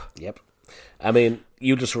lockup. Yep. I mean,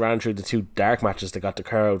 you just ran through the two dark matches that got the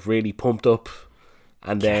crowd really pumped up,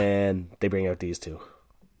 and then they bring out these two.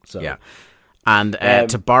 So yeah. And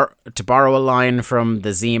to borrow a line from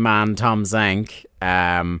the Z-Man Tom Zank,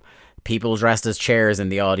 people dressed as chairs in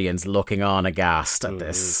the audience looking on aghast at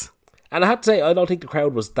this. And I have to say, I don't think the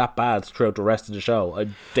crowd was that bad throughout the rest of the show.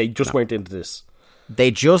 They just weren't into this.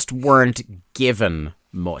 They just weren't given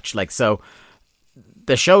much. Like, so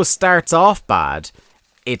the show starts off bad.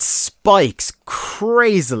 It spikes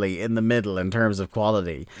crazily in the middle in terms of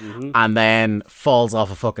quality, and then falls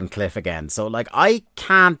off a fucking cliff again. So, like, I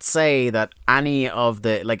can't say that any of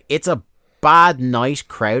the... Like, it's a bad night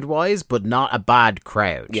crowd-wise, but not a bad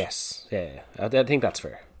crowd. Yes. Yeah. I think that's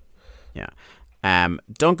fair. Yeah.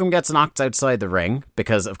 Duncombe gets knocked outside the ring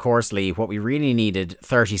because, of course, Lee, what we really needed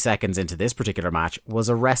 30 seconds into this particular match was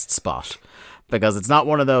a rest spot. Because it's not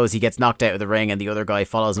one of those he gets knocked out of the ring and the other guy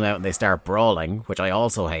follows him out and they start brawling, which I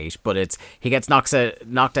also hate, but it's he gets knocked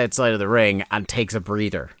outside of the ring and takes a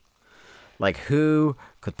breather. Like, who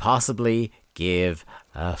could possibly give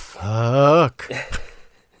a fuck?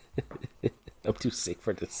 I'm too sick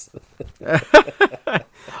for this.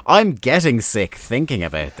 I'm getting sick thinking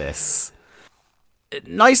about this.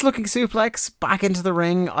 Nice looking suplex back into the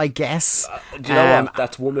ring, I guess. Do you know what?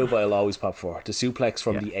 That's one move I'll always pop for. The suplex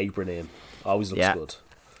from the apron in. Always looks good.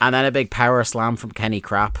 And then a big power slam from Kenny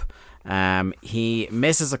Crap. He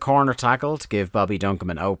misses a corner tackle to give Bobby Duncombe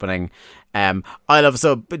an opening.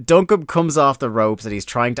 Duncombe comes off the ropes and he's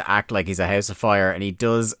trying to act like he's a house of fire, and he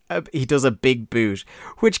does a big boot,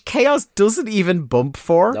 which Chaos doesn't even bump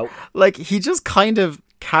for. Nope. Like, he just kind of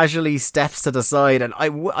casually steps to the side, and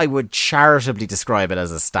I would charitably describe it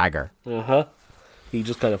as a stagger. He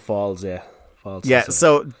just kind of falls,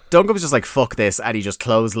 so Duncombe's just like, fuck this, and he just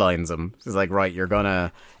clotheslines him. He's like, right, you're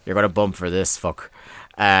gonna bump for this, fuck.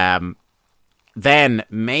 Then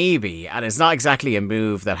maybe, and it's not exactly a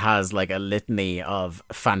move that has like a litany of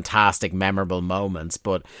fantastic, memorable moments,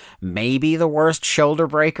 but maybe the worst shoulder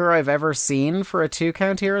breaker I've ever seen for a 2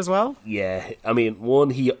 count here as well. Yeah, I mean,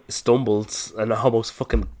 one, he stumbles and almost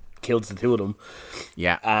fucking kills the two of them.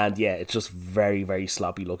 Yeah. And yeah, it's just very, very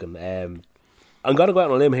sloppy looking. I'm going to go out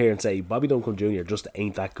on a limb here and say Bobby Duncombe Jr. just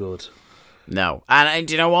ain't that good. No. And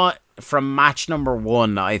do you know what? From match number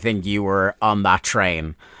 1, I think you were on that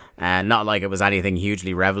train. Not like it was anything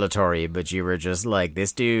hugely revelatory, but you were just like,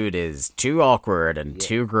 this dude is too awkward and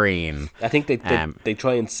too green. I think they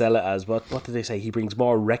try and sell it as, what did they say? He brings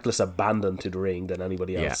more reckless abandon to the ring than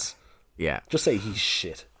anybody else. Yeah. Just say he's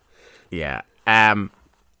shit. Yeah.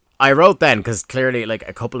 I wrote then, because clearly, like,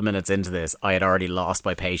 a couple of minutes into this, I had already lost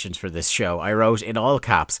my patience for this show. I wrote in all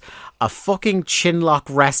caps, a fucking chinlock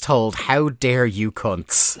rest hold, how dare you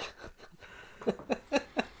cunts.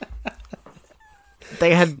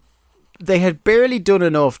 They had barely done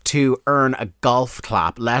enough to earn a golf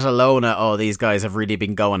clap, let alone these guys have really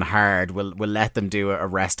been going hard. We'll let them do a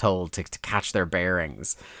rest hold to catch their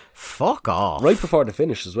bearings. Fuck off. Right before the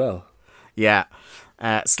finish as well. Yeah.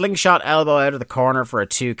 Slingshot elbow out of the corner for a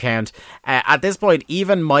 2 count. At this point,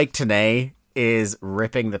 even Mike Tenay is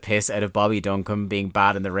ripping the piss out of Bobby Duncombe being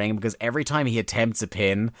bad in the ring, because every time he attempts a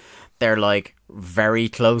pin, they're like very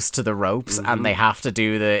close to the ropes, and they have to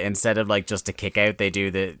do instead of like just a kick out, they do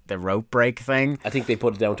the rope break thing. I think they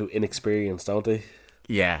put it down to inexperience, don't they?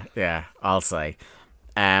 Yeah, I'll say.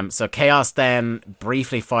 So Chaos then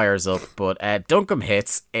briefly fires up, but Duncombe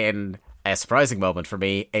hits, in a surprising moment for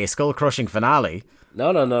me, a skull-crushing finale.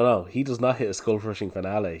 No. He does not hit a skull-crushing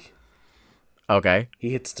finale. Okay.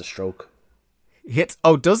 He hits the stroke.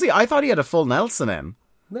 Does he? I thought he had a full Nelson in.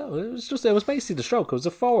 No, it was basically the stroke. It was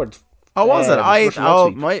a forward. Oh, was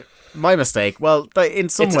it? My mistake. Well, in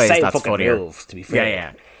some ways that's funnier. Move, to be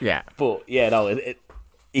fair. Yeah. But yeah, no,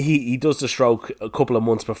 he does the stroke a couple of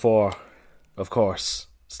months before, of course.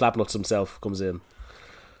 Slapnuts himself comes in.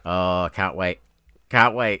 Oh, can't wait.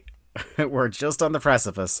 We're just on the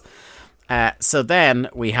precipice. So then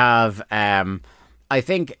we have, I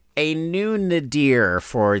think, a new nadir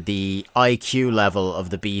for the IQ level of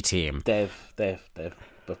the B team. Dave.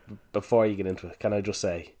 But before you get into it, can I just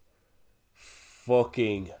say,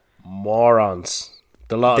 fucking morons.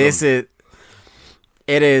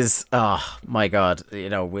 It is. Oh my god! You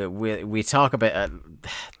know, we talk about.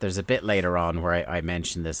 There's a bit later on where I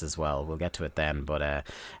mentioned this as well. We'll get to it then. But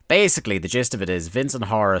basically, the gist of it is Vince and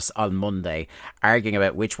Horace on Monday arguing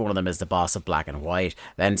about which one of them is the boss of Black and White.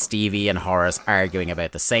 Then Stevie and Horace arguing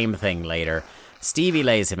about the same thing later. Stevie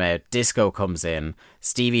lays him out. Disco comes in.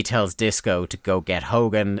 Stevie tells Disco to go get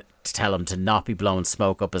Hogan, to tell him to not be blowing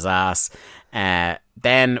smoke up his ass.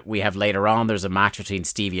 Then we have later on, there's a match between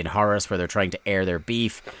Stevie and Horace where they're trying to air their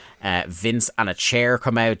beef. Vince and a chair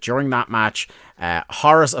come out during that match.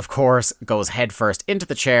 Horace, of course, goes headfirst into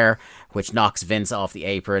the chair, which knocks Vince off the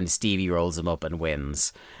apron. Stevie rolls him up and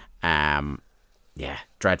wins. Yeah,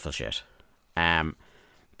 dreadful shit. Then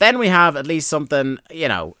we have at least something,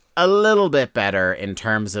 a little bit better in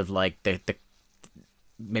terms of like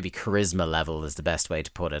maybe charisma level is the best way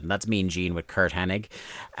to put it, and that's Mean Gene with Kurt Hennig.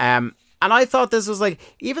 And I thought this was like,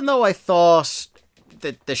 even though I thought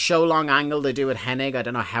that the show long angle they do with Hennig, I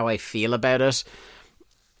don't know how I feel about it.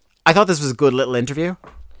 I thought this was a good little interview.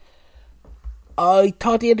 I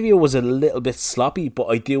thought the interview was a little bit sloppy, but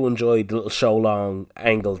I do enjoy the little show long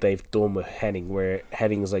angle they've done with Hennig, where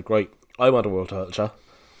Hennig is like, right, I want a world title shot.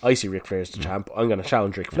 I see Ric Flair as the champ. I'm going to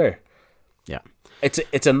challenge Ric Flair. Yeah.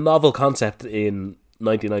 It's a novel concept in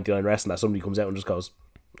 1999 wrestling that somebody comes out and just goes,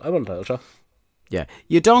 I want a title shot. Yeah.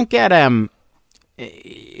 You don't get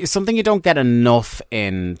something you don't get enough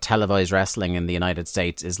in televised wrestling in the United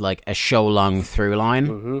States is like a show long through line.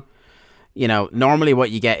 Mm-hmm. You know, normally what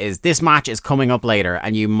you get is this match is coming up later,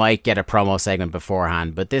 and you might get a promo segment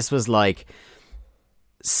beforehand, but this was like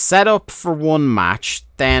set up for one match,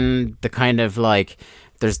 then the kind of like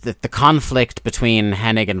there's the conflict between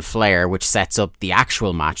Hennig and Flair, which sets up the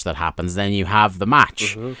actual match that happens. Then you have the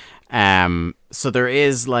match. Mm-hmm. So there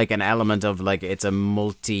is like an element of like it's a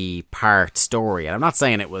multi-part story, and I'm not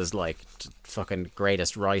saying it was like fucking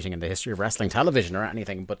greatest writing in the history of wrestling television or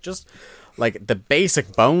anything, but just like the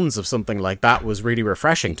basic bones of something like that was really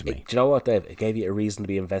refreshing to me. Do you know what, Dave? It gave you a reason to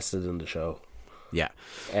be invested in the show. Yeah.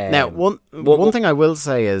 Now, one thing I will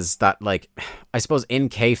say is that, like, I suppose in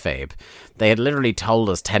kayfabe, they had literally told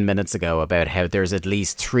us 10 minutes ago about how there's at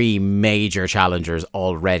least 3 major challengers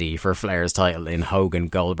already for Flair's title in Hogan,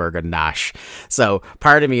 Goldberg, and Nash. So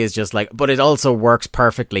part of me is just like, but it also works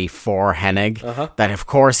perfectly for Hennig, that of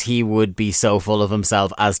course he would be so full of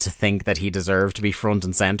himself as to think that he deserved to be front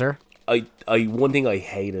and center. One thing I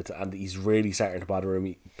hated, and he's really starting to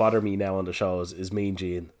bother me now on the shows, is Mean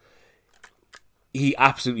Gene. He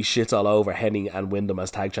absolutely shits all over Hennig and Wyndham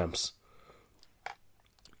as tag champs.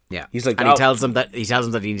 Yeah, he's like, and he tells him that he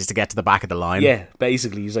needs to get to the back of the line. Yeah,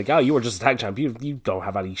 basically, he's like, "Oh, you were just a tag champ. You don't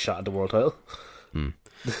have any shot at the world title."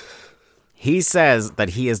 He says that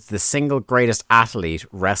he is the single greatest athlete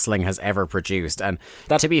wrestling has ever produced, and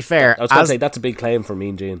to be fair, I was going to say that's a big claim for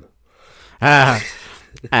Mean Gene.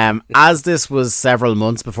 As this was several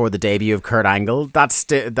months before the debut of Kurt Angle, that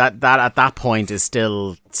at that point is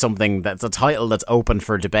still something that's a title that's open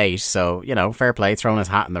for debate. So, you know, fair play, throwing his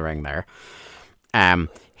hat in the ring there.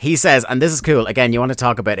 He says, and this is cool, again, you want to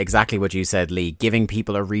talk about exactly what you said, Lee, giving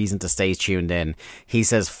people a reason to stay tuned in. He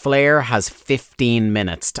says Flair has 15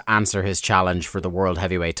 minutes to answer his challenge for the World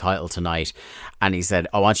Heavyweight title tonight. And he said,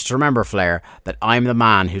 I want you to remember, Flair, that I'm the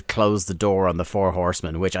man who closed the door on the 4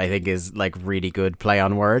 Horsemen, which I think is like really good play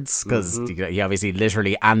on words, because he obviously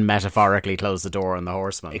literally and metaphorically closed the door on the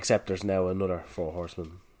Horsemen. Except there's now another 4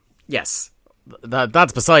 Horsemen. Yes,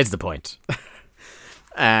 that's besides the point.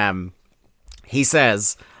 He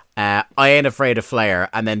says, I ain't afraid of Flair,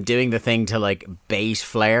 and then doing the thing to like bait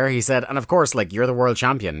Flair, he said, and of course, like, you're the world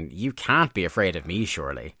champion, you can't be afraid of me,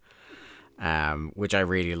 surely. Which I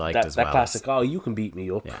really liked as well. That classic, oh, you can beat me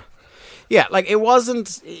up. Yeah, like, it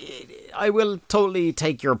wasn't, I will totally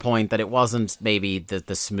take your point that it wasn't maybe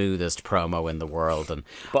the smoothest promo in the world,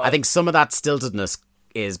 but I think some of that stiltedness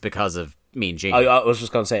is because of Mean Gene. I was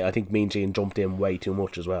just going to say, I think Mean Gene jumped in way too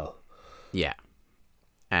much as well. Yeah.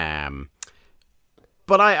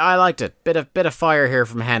 But I liked it. Bit of fire here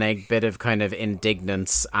from Hennig, bit of kind of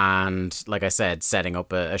indignance, and like I said, setting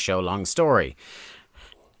up a show-long story.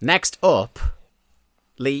 Next up,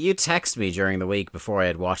 Lee, you texted me during the week before I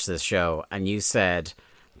had watched this show, and you said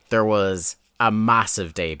there was a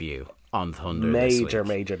massive debut on Thunder this week.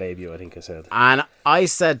 Major debut, I think I said. And I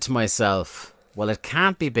said to myself, well, it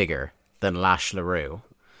can't be bigger than Lash LaRue.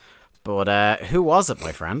 But who was it,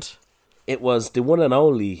 my friend? It was the one and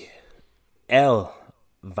only El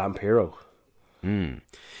Vampiro.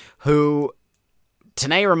 Who,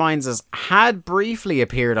 Tenay reminds us, had briefly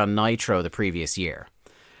appeared on Nitro the previous year.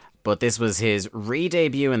 But this was his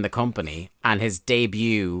re-debut in the company and his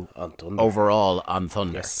debut overall on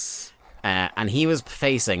Thunder. Yes. And he was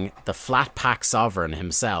facing the Flat Pack Sovereign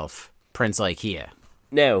himself, Prince Ikea.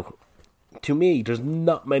 Now, to me, there's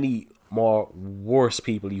not many more worse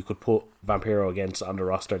people you could put Vampiro against on the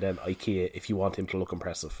roster than Ikea if you want him to look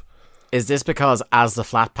impressive. Is this because, as the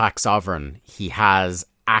Flat Pack Sovereign, he has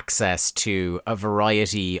access to a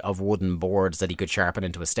variety of wooden boards that he could sharpen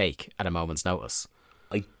into a stake at a moment's notice?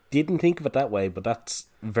 I didn't think of it that way, but that's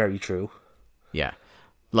very true. Yeah.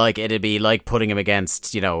 Like, it'd be like putting him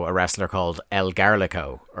against, you know, a wrestler called El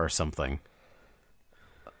Garlico or something.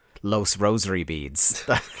 Los Rosary Beads.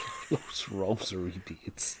 Los Rosary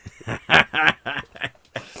Beads.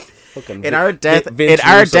 In our death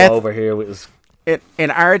over here with his... In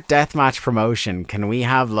our deathmatch promotion, can we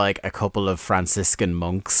have like a couple of Franciscan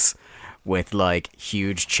monks with like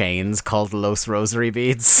huge chains called Los Rosary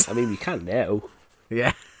Beads? I mean, we can now.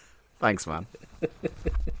 Yeah. Thanks, man.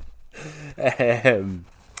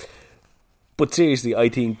 But seriously, I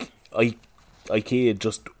think IKEA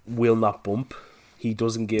just will not bump. He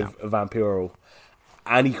doesn't give Vampiro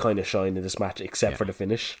any kind of shine in this match except for the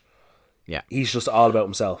finish. Yeah. He's just all about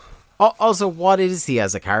himself. Also, what is he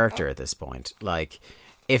as a character at this point? Like,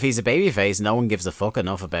 if he's a babyface, no one gives a fuck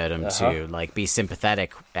enough about him to like be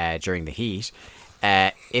sympathetic during the heat.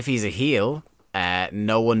 If he's a heel,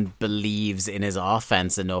 no one believes in his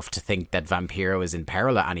offense enough to think that Vampiro is in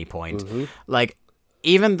peril at any point. Like,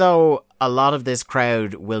 even though a lot of this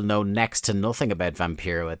crowd will know next to nothing about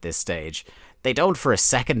Vampiro at this stage, they don't for a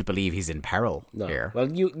second believe he's in peril here.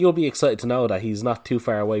 Well, you'll be excited to know that he's not too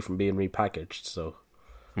far away from being repackaged, so...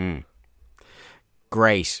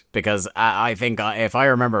 Great, because I think, if I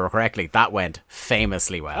remember correctly, that went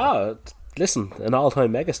famously well. Oh, listen, an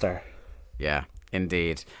all-time megastar. Yeah,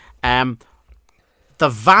 indeed. The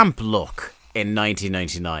Vamp look in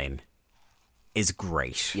 1999 is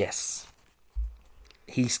great. Yes.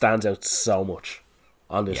 He stands out so much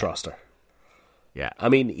on this roster. Yeah. I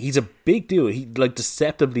mean, he's a big dude. He, like,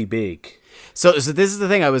 deceptively big. So this is the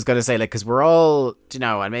thing I was going to say, like, because we're all, you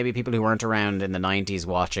know, and maybe people who weren't around in the 90s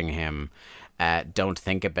watching him don't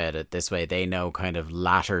think about it this way. They know kind of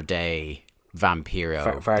latter day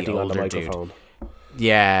Vampiro, farting the on older the dude. microphone.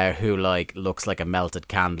 Yeah, who like looks like a melted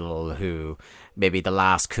candle, who maybe the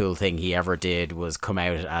last cool thing he ever did was come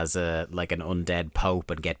out as an undead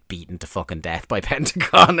pope and get beaten to fucking death by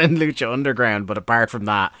Pentagon and Lucha Underground, but apart from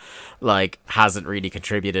that, like, hasn't really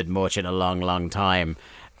contributed much in a long time.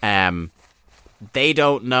 They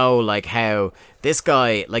don't know, like, how this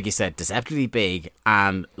guy, like you said, deceptively big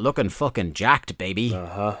and looking fucking jacked, baby.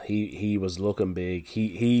 He was looking big.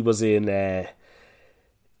 He was in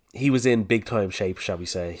big time shape, shall we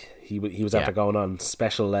say? He was after going on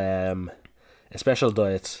special a special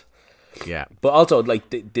diet. Yeah, but also like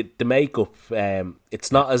the makeup,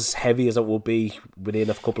 it's not as heavy as it will be within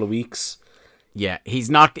a couple of weeks. Yeah, he's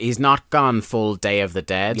not gone full Day of the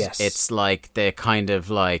Dead. Yes. It's like the kind of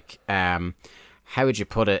like how would you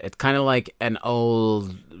put it? It's kind of like an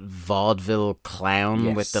old vaudeville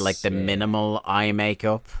clown with the minimal eye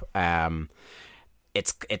makeup.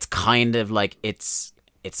 It's kind of like it's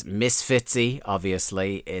misfitsy,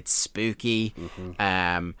 obviously. It's spooky.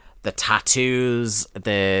 The tattoos,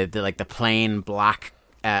 the plain black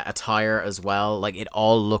attire as well. Like, it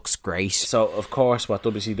all looks great. So of course, what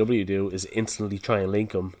WCW do is instantly try and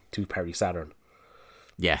link him to Perry Saturn.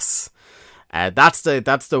 Yes. That's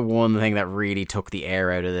the one thing that really took the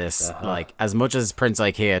air out of this. Like, as much as Prince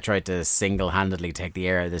Ikea tried to single-handedly take the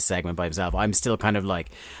air out of this segment by himself, I'm still kind of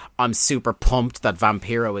like, I'm super pumped that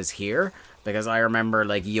Vampiro is here, because I remember,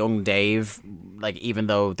 like, young Dave, like, even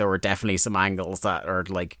though there were definitely some angles that are,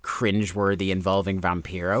 like, cringeworthy involving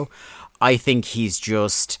Vampiro, I think he's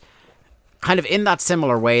just kind of in that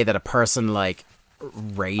similar way that a person like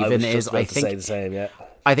Raven is. I think say the same, yeah.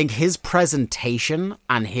 I think his presentation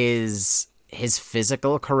and his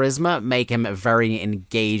physical charisma make him a very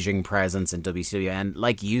engaging presence in WCW, and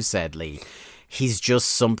like you said, Lee, he's just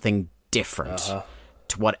something different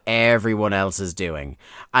to what everyone else is doing.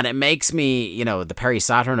 And it makes me, you know, the Perry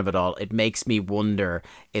Saturn of it all, it makes me wonder,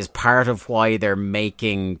 is part of why they're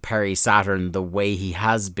making Perry Saturn the way he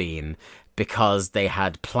has been because they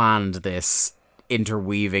had planned this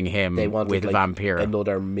interweaving him with Vampiro.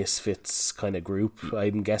 Another Misfits kind of group,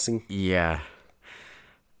 I'm guessing. Yeah.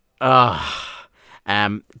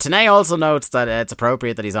 Tanay also notes that it's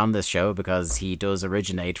appropriate that he's on this show because he does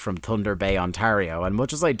originate from Thunder Bay, Ontario, and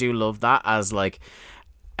much as I do love that as like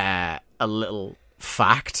a little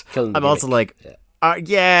fact, I'm also like,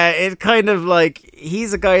 it kind of like,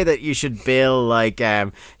 he's a guy that you should bill like,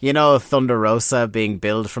 Thunder Rosa being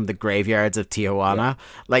billed from the graveyards of Tijuana.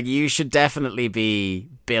 Like, you should definitely be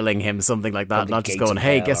billing him something like that, not just going,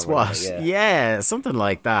 hey, guess what? Yeah, something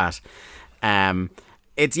like that.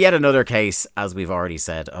 It's yet another case, as we've already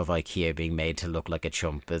said, of Ikea being made to look like a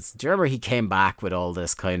chump. Do you remember he came back with all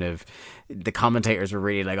this kind of... The commentators were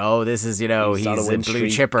really like, oh, this is, he's a blue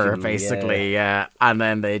chipper, basically. And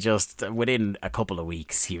then they just, within a couple of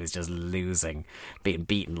weeks, he was just losing, being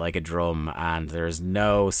beaten like a drum. And there's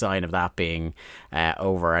no sign of that being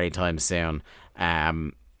over anytime soon.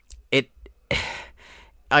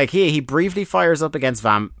 IKEA, he briefly fires up against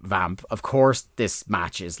Vamp. Of course, this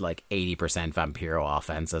match is like 80% Vampiro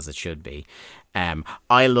offense, as it should be.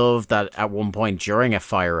 I love that at one point during a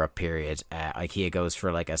fire-up period, IKEA goes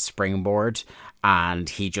for like a springboard and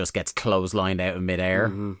he just gets clotheslined out of midair.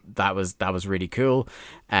 That was really cool.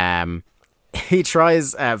 he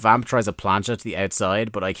tries, Vamp tries a plancha to the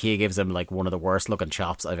outside, but IKEA gives him like one of the worst looking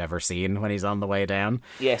chops I've ever seen when he's on the way down.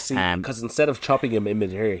 Yeah, see, because instead of chopping him in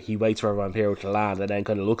mid-air, he waits for Vampiro to land and then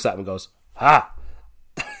kind of looks at him and goes, "Ha!"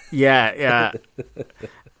 Yeah.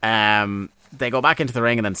 They go back into the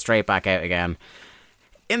ring and then straight back out again.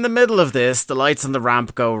 In the middle of this, the lights on the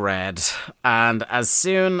ramp go red, and as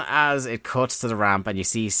soon as it cuts to the ramp and you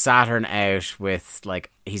see Saturn out with,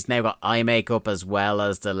 like, he's now got eye makeup as well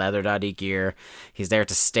as the Leather Daddy gear. He's there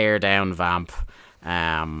to stare down Vamp.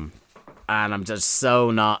 And I'm just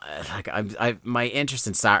so not, like, my interest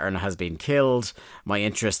in Saturn has been killed. My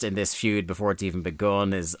interest in this feud before it's even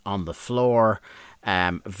begun is on the floor.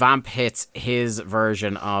 Vamp hits his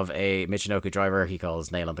version of a Michinoku driver he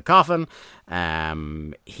calls Nail in the Coffin.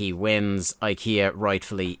 He wins, IKEA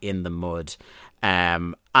rightfully in the mud.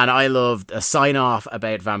 And I loved a sign off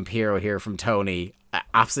about Vampiro here from Tony.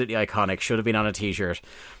 Absolutely iconic, should have been on a t-shirt.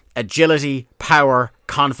 Agility, power,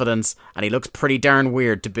 confidence, and he looks pretty darn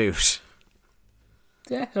weird to boot.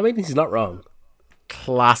 Yeah, I mean, he's not wrong.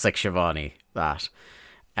 Classic Shivani, that.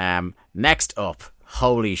 Next up,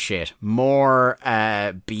 holy shit, more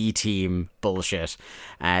B-team bullshit.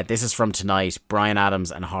 This is from tonight. Brian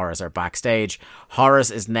Adams and Horace are backstage.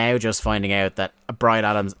 Horace is now just finding out that Brian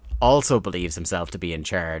Adams also believes himself to be in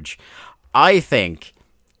charge. I think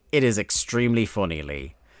it is extremely funny,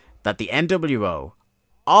 Lee, that the NWO,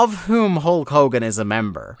 of whom Hulk Hogan is a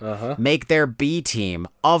member, make their B team,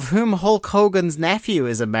 of whom Hulk Hogan's nephew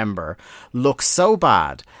is a member, look so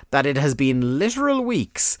bad that it has been literal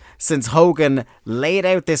weeks since Hogan laid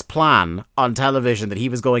out this plan on television that he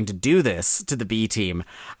was going to do this to the B team.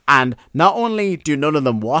 And not only do none of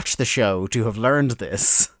them watch the show to have learned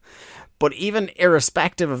this, but even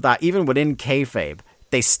irrespective of that, even within kayfabe,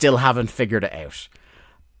 they still haven't figured it out.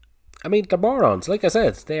 I mean, they're morons. Like I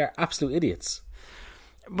said, they are absolute idiots.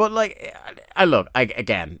 But, like,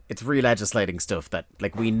 again, it's re-legislating stuff that,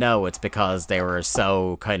 like, we know it's because they were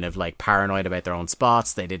so kind of, like, paranoid about their own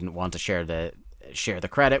spots. They didn't want to share the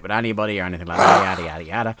credit with anybody or anything like that, yada, yada,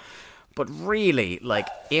 yada. But really, like,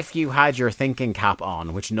 if you had your thinking cap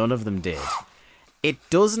on, which none of them did, it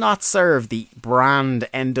does not serve the brand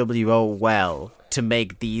NWO well to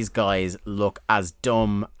make these guys look as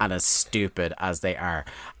dumb and as stupid as they are.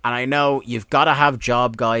 And I know you've got to have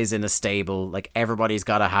job guys in a stable, like everybody's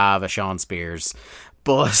got to have a Sean Spears,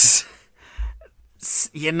 but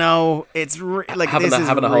you know, it's like having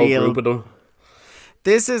a whole group of them.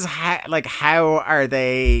 This is how are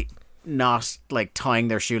they not like tying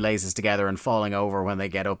their shoelaces together and falling over when they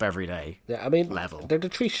get up every day? Yeah, I mean, level. They're the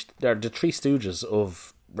three stooges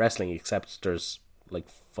of wrestling, except there's like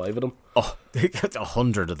 5 of them. Oh,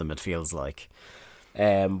 100 of them, it feels like.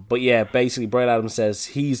 But yeah, basically Brian Adams says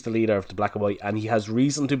he's the leader of the Black and White, and he has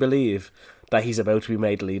reason to believe that he's about to be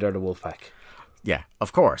made the leader of the Wolfpack. Yeah,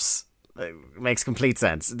 of course. It makes complete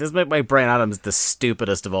sense. This might make Brian Adams the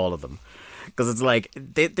stupidest of all of them. Because it's like,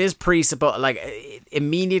 this presuppose, like,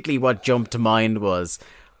 immediately what jumped to mind was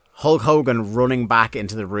Hulk Hogan running back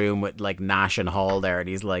into the room with, like, Nash and Hall there, and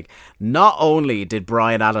he's like, not only did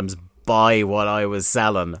Brian Adams buy what I was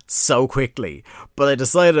selling so quickly, but I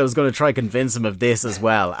decided I was going to try convince him of this as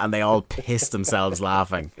well, and they all pissed themselves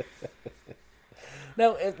laughing.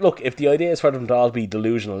 Now, look, if the idea is for them to all be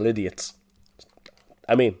delusional idiots,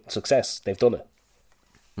 I mean, success, they've done it.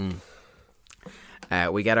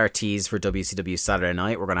 We get our tease for WCW Saturday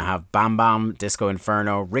night. We're going to have Bam Bam, Disco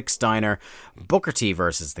Inferno, Rick Steiner, Booker T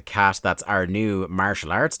versus the Cat. That's our new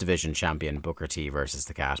martial arts division champion, Booker T versus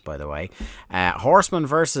the Cat, by the way. Horseman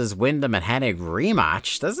versus Wyndham and Hennig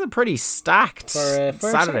rematch. This is a pretty stacked for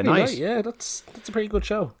Saturday night. Yeah, that's a pretty good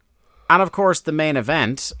show. And of course, the main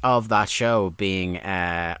event of that show being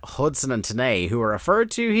Hudson and Tenay, who are referred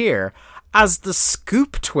to here as the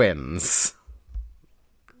Scoop Twins,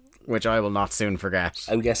 which I will not soon forget.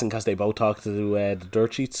 I'm guessing because they both talk to the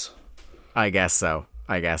dirt sheets. I guess so.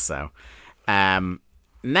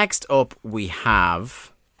 Next up, we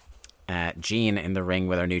have Gene in the ring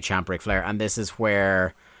with our new champ Ric Flair, and this is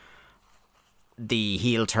where the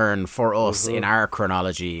heel turn for us in our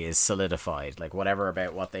chronology is solidified. Like, whatever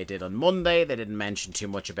about what they did on Monday, they didn't mention too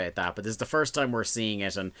much about that, but this is the first time we're seeing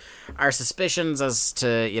it, and our suspicions as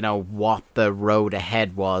to, you know, what the road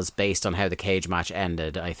ahead was based on how the cage match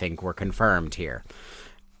ended, I think were confirmed here.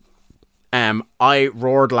 I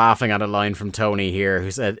roared laughing at a line from Tony here, who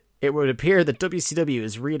said, "It would appear that WCW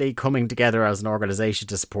is really coming together as an organisation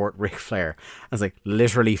to support Ric Flair." I was like,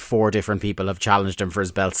 literally 4 different people have challenged him for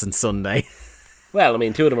his belt since Sunday. Well, I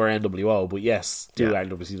mean, 2 of them are NWO, but yes, 2 are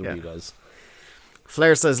WCW guys.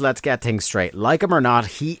 Flair says, let's get things straight. Like him or not,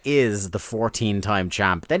 he is the 14-time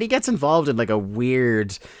champ. Then he gets involved in like a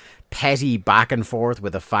weird petty back and forth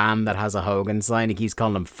with a fan that has a Hogan sign. He keeps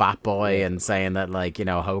calling him Fat Boy and saying that, like, you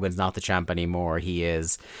know, Hogan's not the champ anymore. He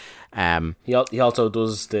is. He also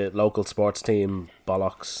does the local sports team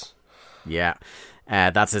bollocks. Yeah.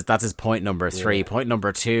 That's his point number 3. Yeah. Point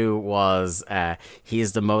number 2 was he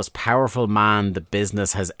is the most powerful man the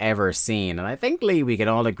business has ever seen. And I think, Lee, we can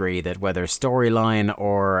all agree that whether storyline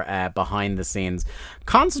or behind the scenes,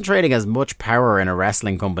 concentrating as much power in a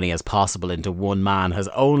wrestling company as possible into one man has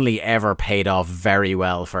only ever paid off very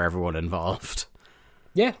well for everyone involved.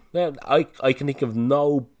 Yeah, I can think of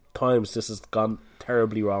no times this has gone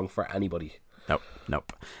terribly wrong for anybody.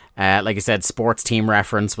 Nope. Like I said, sports team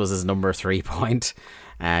reference was his number 3 point.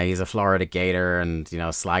 He's a Florida Gator and, you know,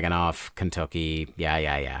 slagging off Kentucky.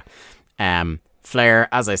 Yeah. Flair,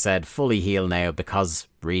 as I said, fully heel now because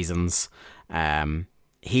reasons.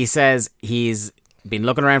 He says he's been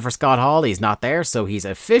looking around for Scott Hall. He's not there, so he's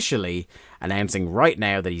officially announcing right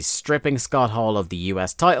now that he's stripping Scott Hall of the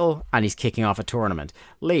US title and he's kicking off a tournament.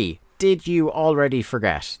 Lee, did you already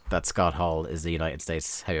forget that Scott Hall is the United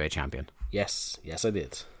States Heavyweight Champion? Yes, I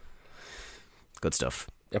did. Good stuff.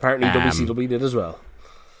 Apparently WCW did as well.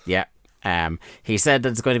 Yeah. He said that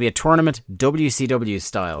it's going to be a tournament WCW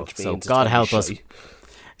style. So God help us.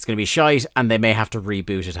 It's going to be shite and they may have to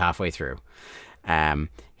reboot it halfway through.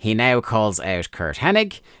 He now calls out Curt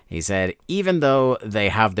Hennig. He said, even though they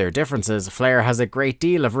have their differences, Flair has a great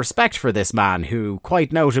deal of respect for this man who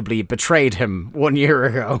quite notably betrayed him 1 year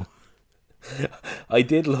ago. I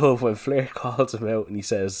did love when Flair calls him out and he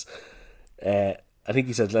says, I think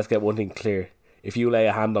he says, let's get one thing clear. If you lay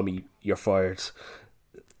a hand on me, you're fired.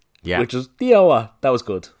 Yeah. Which is, you know what? That was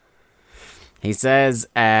good. He says,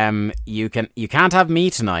 you can't have me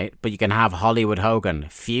tonight, but you can have Hollywood Hogan.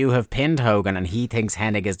 Few have pinned Hogan, and he thinks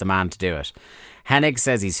Hennig is the man to do it. Hennig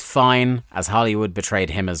says he's fine, as Hollywood betrayed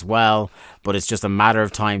him as well, but it's just a matter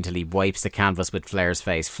of time till he wipes the canvas with Flair's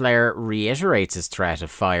face. Flair reiterates his threat of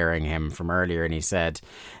firing him from earlier, and he said,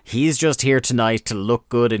 he's just here tonight to look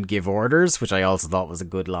good and give orders, which I also thought was a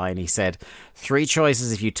good line. He said, 3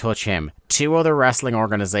 choices if you touch him, 2 other wrestling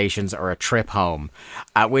organizations, or a trip home.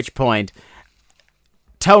 At which point,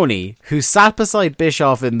 Tony, who sat beside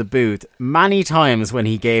Bischoff in the booth many times when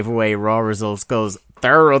he gave away Raw results, goes,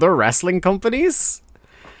 there are other wrestling companies?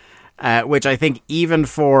 Which I think even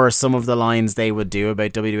for some of the lines they would do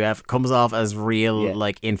about WWF comes off as real,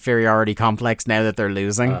 like, inferiority complex now that they're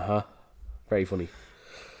losing. Very funny.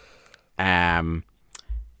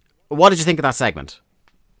 What did you think of that segment?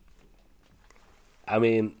 I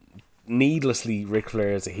mean, needlessly, Ric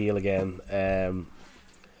Flair is a heel again.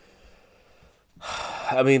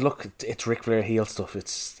 I mean, look, it's Ric Flair heel stuff.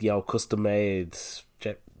 It's, you know, custom made,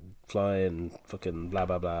 jet flying, fucking blah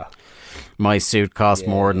blah blah. My suit cost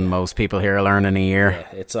more than most people here learn in a year.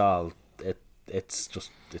 Yeah, it's all it's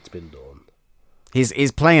been done.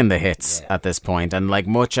 He's playing the hits at this point, and like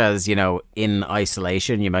much as, you know, in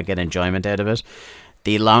isolation you might get enjoyment out of it,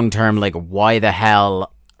 the long term, like, why the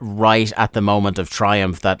hell right at the moment of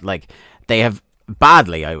triumph that, like, they have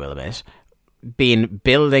badly, I will admit, been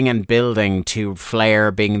building to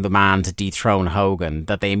Flair being the man to dethrone Hogan,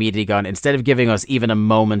 that they immediately gone, instead of giving us even a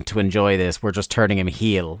moment to enjoy this, we're just turning him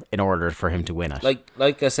heel in order for him to win it.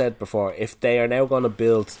 Like I said before, if they are now going to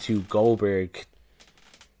build to Goldberg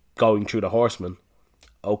going through the Horsemen,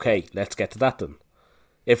 okay, let's get to that then.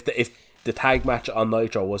 If the tag match on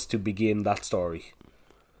Nitro was to begin that story.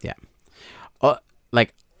 Yeah.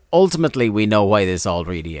 Like, ultimately, we know why this all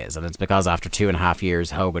really is, and it's because after 2.5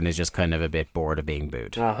 years, Hogan is just kind of a bit bored of being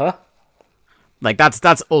booed. Like,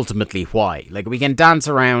 that's ultimately why. Like, we can dance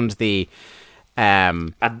around the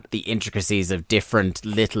intricacies of different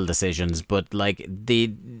little decisions, but like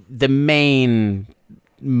the main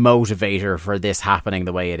motivator for this happening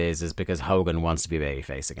the way it is because Hogan wants to be a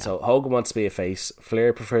babyface again. So Hogan wants to be a face.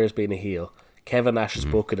 Flair prefers being a heel. Kevin Nash is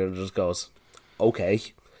booking and just goes, okay.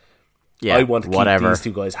 Yeah, I want to keep these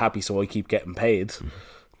two guys happy, so I keep getting paid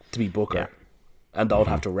to be booker and don't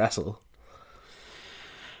have to wrestle.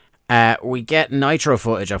 We get Nitro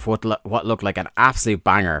footage of what looked like an absolute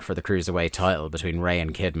banger for the Cruiserweight title between Ray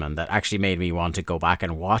and Kidman that actually made me want to go back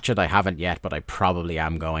and watch it. I haven't yet, but I probably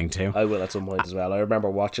am going to. I will at some point as well. I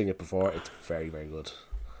remember watching it before. It's very, very good.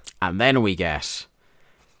 And then we get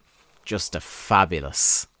just a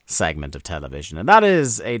fabulous segment of television, and that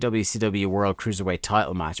is a WCW World Cruiserweight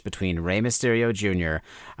title match between Rey Mysterio Jr.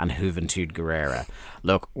 and Juventud Guerrera.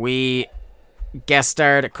 Look, we guest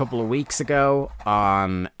starred a couple of weeks ago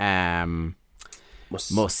on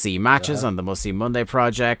must-see matches on the Must See Monday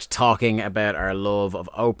project, talking about our love of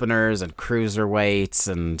openers and cruiserweights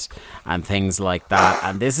and things like that.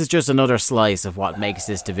 And this is just another slice of what makes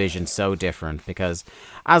this division so different, because,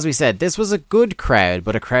 as we said, this was a good crowd,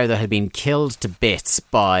 but a crowd that had been killed to bits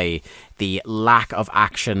by the lack of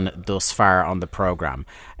action thus far on the program.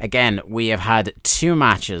 Again, we have had 2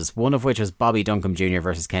 matches, one of which was Bobby Duncombe Jr.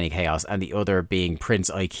 versus Kenny Chaos, and the other being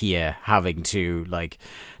Prince Ikea having to, like,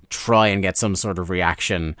 try and get some sort of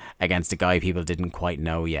reaction against a guy people didn't quite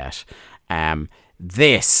know yet.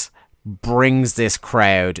 This brings this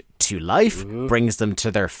crowd to life, brings them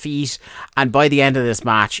to their feet, and by the end of this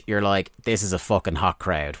match, you're like, this is a fucking hot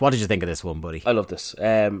crowd. What did you think of this one, buddy? I love this.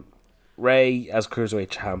 Ray as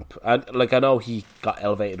Cruiserweight champ, and like, I know he got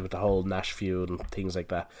elevated with the whole Nash feud and things like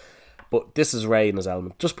that, but this is Ray in his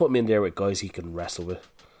element. Just put him in there with guys he can wrestle with.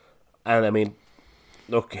 And I mean,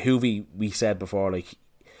 look, Hoovy, we said before, like,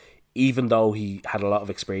 even though he had a lot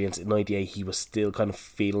of experience in 98, he was still kind of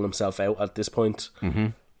feeling himself out at this point. Mm-hmm.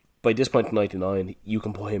 By this point in 99, you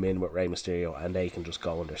can put him in with Rey Mysterio and they can just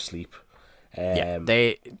go in their sleep.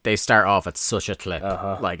 They start off at such a clip.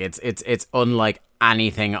 Like, it's unlike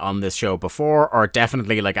anything on this show before, or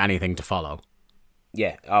definitely like anything to follow.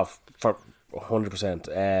 Yeah, for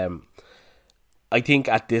 100%. I think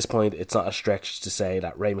at this point, it's not a stretch to say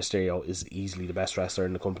that Rey Mysterio is easily the best wrestler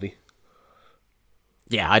in the company.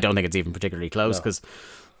 Yeah, I don't think it's even particularly close, because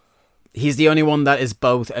he's the only one that is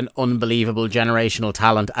both an unbelievable generational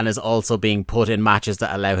talent and is also being put in matches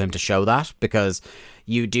that allow him to show that, because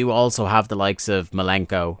you do also have the likes of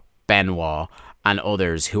Malenko, Benoit, and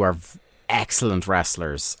others who are excellent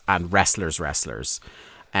wrestlers and wrestlers.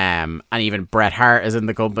 And even Bret Hart is in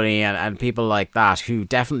the company, and people like that who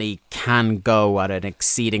definitely can go at an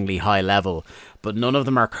exceedingly high level, but none of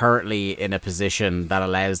them are currently in a position that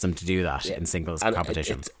allows them to do that in singles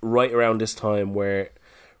competition. It's right around this time where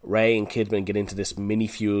Ray and Kidman get into this mini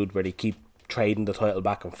feud where they keep trading the title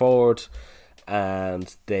back and forward,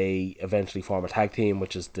 and they eventually form a tag team,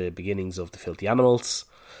 which is the beginnings of the Filthy Animals.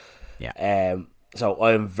 So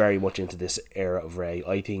I'm very much into this era of Ray.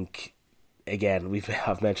 I think, again,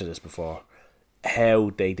 I've mentioned this before,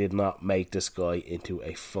 how they did not make this guy into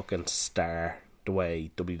a fucking star the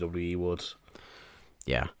way WWE would.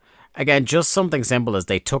 Yeah. Again, just something simple as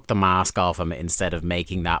they took the mask off him instead of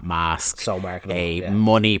making that mask so marketable,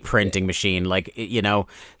 money printing machine. Like, you know,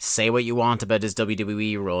 say what you want about his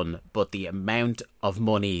WWE run, but the amount of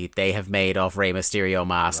money they have made off Rey Mysterio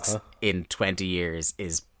masks in 20 years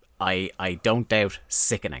is, I don't doubt,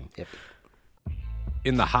 sickening. Yep.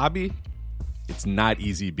 In the hobby, it's not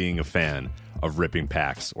easy being a fan of ripping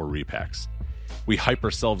packs or repacks. We hype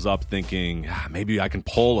ourselves up thinking, maybe I can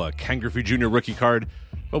pull a Ken Griffey Jr. rookie card,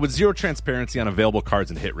 but with zero transparency on available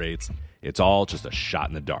cards and hit rates, it's all just a shot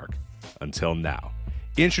in the dark. Until now.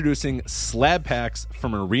 Introducing slab packs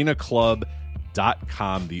from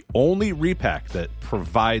arenaclub.com, the only repack that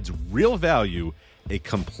provides real value, a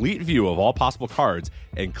complete view of all possible cards,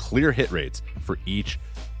 and clear hit rates for each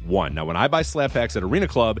one. Now, when I buy slab packs at Arena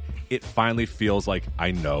Club, it finally feels like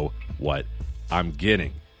I know what I'm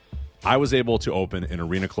getting. I was able to open an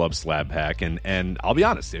Arena Club slab pack, and I'll be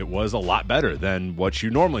honest, it was a lot better than what you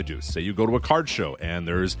normally do. Say you go to a card show, and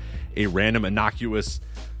there's a random innocuous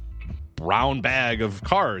brown bag of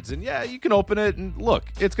cards, and yeah, you can open it, and look,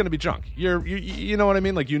 it's going to be junk. You know what I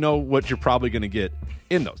mean? Like, you know what you're probably going to get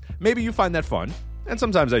in those. Maybe you find that fun, and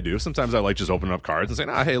sometimes I do. Sometimes I like just opening up cards and saying,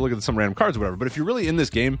 hey, look at some random cards or whatever. But if you're really in this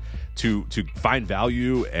game to find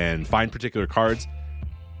value and find particular cards,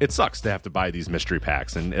 it sucks to have to buy these mystery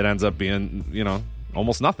packs, and it ends up being,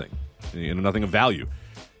 almost nothing. Nothing of value.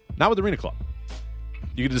 Not with Arena Club.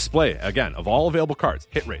 You can display, again, of all available cards,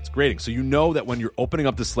 hit rates, grading, so you know that when you're opening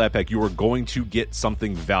up this slab pack, you are going to get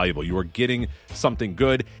something valuable. You are getting something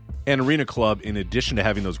good. And Arena Club, in addition to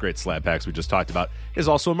having those great slab packs we just talked about, is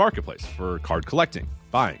also a marketplace for card collecting,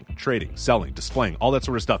 buying, trading, selling, displaying, all that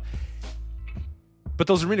sort of stuff. But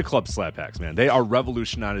those Arena Club slab packs, man, they are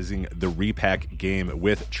revolutionizing the repack game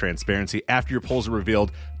with transparency. After your pulls are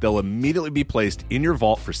revealed, they'll immediately be placed in your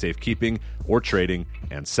vault for safekeeping or trading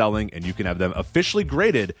and selling, and you can have them officially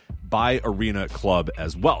graded by Arena Club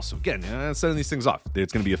as well. So again, sending these things off,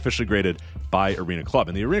 it's going to be officially graded by Arena Club.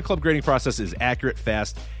 And the Arena Club grading process is accurate,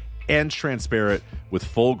 fast, and transparent, with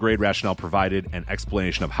full grade rationale provided and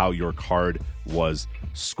explanation of how your card was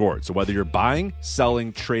scored. So whether you're buying,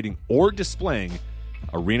 selling, trading, or displaying,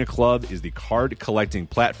 Arena Club is the card collecting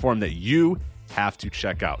platform that you have to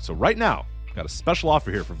check out. So right now, I've got a special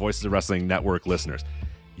offer here for Voices of Wrestling Network listeners.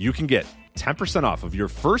 You can get 10% off of your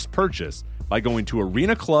first purchase by going to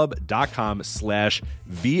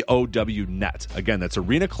arenaclub.com/VOWnet. Again, that's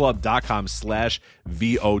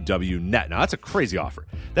arenaclub.com/VOWnet. Now, that's a crazy offer.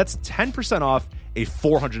 That's 10% off a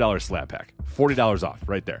 $400 slab pack. $40 off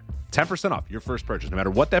right there. 10% off your first purchase. No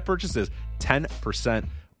matter what that purchase is, 10%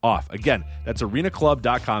 off. Again, that's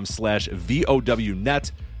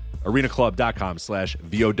arenaclub.com/VOWnet.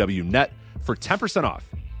 arenaclub.com/VOWnet for 10% off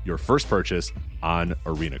your first purchase on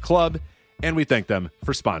Arena Club. And we thank them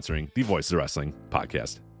for sponsoring the Voices of Wrestling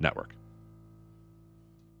Podcast Network.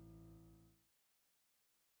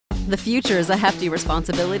 The future is a hefty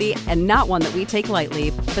responsibility and not one that we take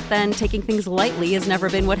lightly, but then taking things lightly has never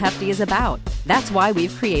been what Hefty is about. That's why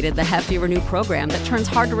we've created the Hefty Renew program that turns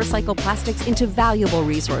hard-to-recycle plastics into valuable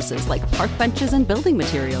resources like park benches and building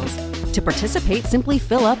materials. To participate, simply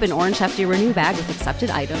fill up an orange Hefty Renew bag with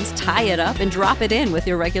accepted items, tie it up, and drop it in with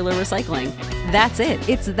your regular recycling. That's it.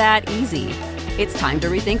 It's that easy. It's time to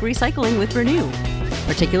rethink recycling with Renew.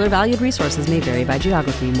 Particular valued resources may vary by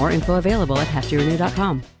geography. More info available at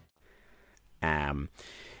heftyrenew.com.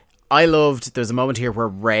 I loved, there's a moment here where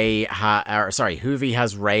Hoovy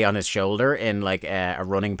has Ray on his shoulder in like a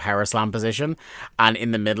running power slam position, and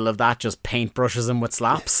in the middle of that just paintbrushes him with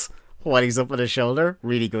slaps while he's up on his shoulder.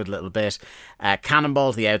 Really good little bit.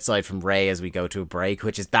 Cannonball to the outside from Ray as we go to a break,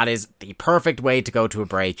 that is the perfect way to go to a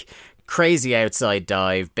break. Crazy outside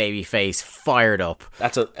dive, babyface fired up.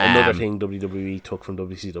 That's another thing WWE took from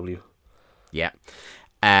WCW. Yeah.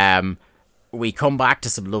 We come back to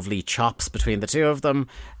some lovely chops between the two of them.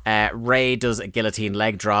 Ray does a guillotine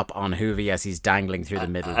leg drop on Hoovy as he's dangling through the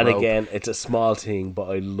middle and rope. Again, it's a small thing, but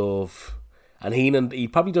I love... And Heenan, he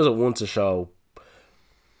probably does it once a show,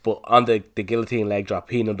 but on the guillotine leg drop,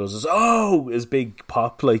 Heenan does his big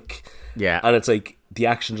pop, like... Yeah. And it's like, the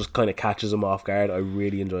action just kind of catches him off guard. I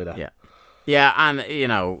really enjoy that. Yeah. Yeah, and, you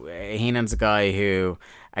know, Heenan's a guy who...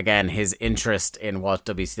 Again, his interest in what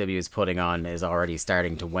WCW is putting on is already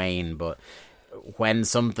starting to wane, but when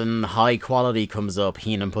something high quality comes up,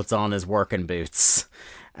 Heenan puts on his working boots.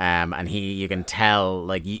 And you can tell,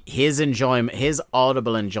 like, his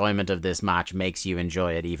audible enjoyment of this match makes you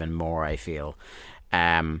enjoy it even more, I feel.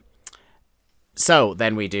 So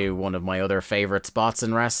then we do one of my other favourite spots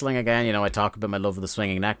in wrestling again. You know, I talk about my love of the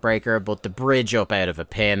swinging neckbreaker, but the bridge up out of a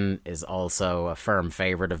pin is also a firm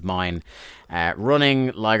favourite of mine.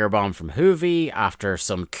 Running Liger Bomb from Hoovy after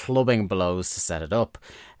some clubbing blows to set it up.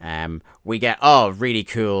 We get, really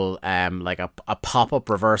cool, like a pop-up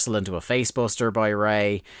reversal into a facebuster by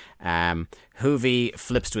Ray. Hoovy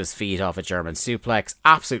flips to his feet off a German suplex.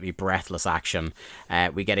 Absolutely breathless action.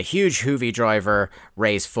 We get a huge Hoovy driver.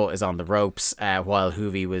 Ray's foot is on the ropes, while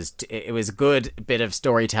Hoovy it was a good bit of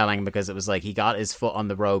storytelling because it was like he got his foot on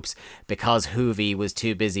the ropes because Hoovy was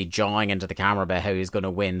too busy jawing into the camera about how he was going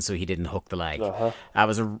to win, so he didn't hook the leg. That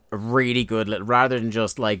was a really good, rather than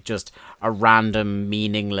just a random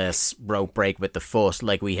meaningless rope break with the foot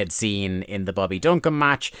like we had seen in the Bobby Duncan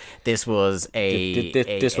match. This was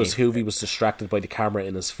Hoovy was distracted by the camera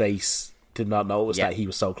in his face, did not notice that he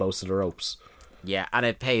was so close to the ropes. Yeah, and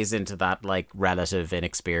it pays into that like relative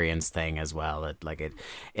inexperience thing as well.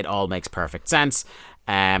 It all makes perfect sense.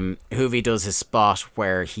 Hoovy does his spot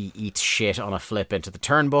where he eats shit on a flip into the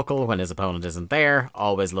turnbuckle when his opponent isn't there.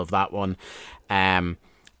 Always love that one.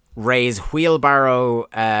 Ray's wheelbarrow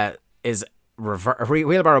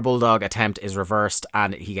wheelbarrow bulldog attempt is reversed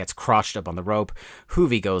and he gets crotched up on the rope.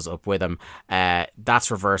 Hoovy goes up with him. That's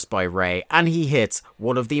reversed by Ray and he hits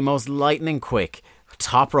one of the most lightning quick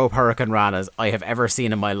top rope Hurricane Ranas I have ever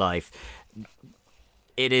seen in my life.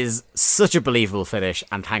 It is such a believable finish,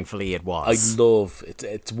 and thankfully it was. I love it.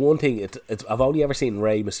 It's one thing. I've only ever seen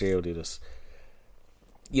Rey Mysterio do this.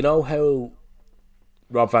 You know how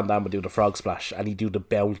Rob Van Dam would do the frog splash and he'd do the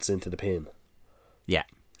bounce into the pin? Yeah.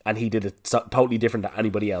 And he did it totally different to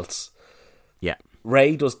anybody else. Yeah.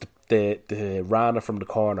 Ray does the Rana from the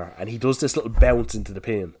corner and he does this little bounce into the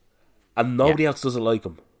pin. And nobody else does it like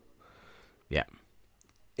him. Yeah.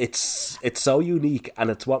 It's so unique and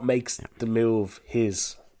it's what makes the move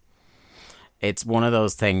his. It's one of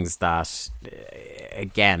those things that,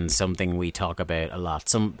 again, something we talk about a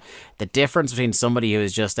lot. The difference between somebody who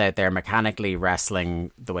is just out there mechanically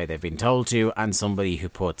wrestling the way they've been told to and somebody who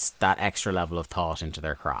puts that extra level of thought into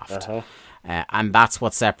their craft. And that's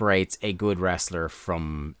what separates a good wrestler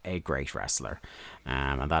from a great wrestler.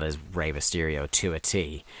 And that is Rey Mysterio to a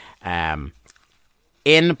T.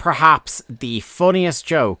 In perhaps the funniest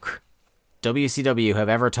joke WCW have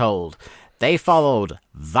ever told, they followed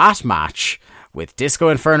that match with Disco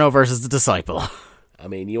Inferno versus The Disciple. I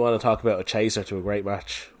mean, you want to talk about a chaser to a great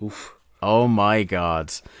match. Oof. Oh my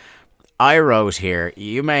God. I wrote here,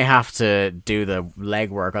 you may have to do the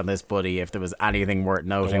legwork on this, buddy, if there was anything worth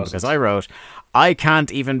noting, because I wrote, I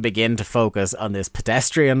can't even begin to focus on this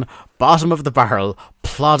pedestrian, bottom of the barrel,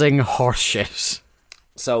 plodding horseshit.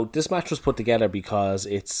 So this match was put together because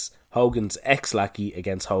it's Hogan's ex-lackey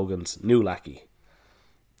against Hogan's new lackey.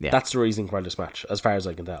 Yeah. That's the reason for this match, as far as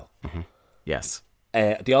I can tell. Mm-hmm. Yes.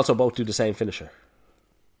 They also both do the same finisher.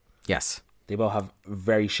 Yes. They both have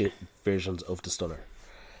very shit versions of the stunner.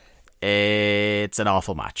 It's an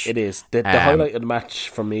awful match. It is. The highlight of the match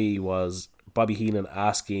for me was Bobby Heenan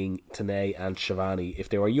asking Tenay and Shivani if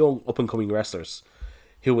they were young, up-and-coming wrestlers,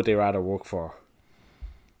 who would they rather work for?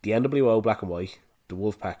 The NWO Black and White, the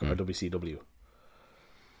Wolfpack, or WCW?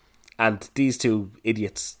 And these two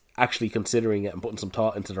idiots actually considering it and putting some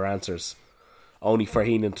thought into their answers, only for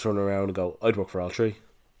Heenan to turn around and go, I'd work for all three.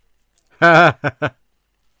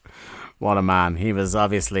 What a man. He was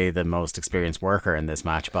obviously the most experienced worker in this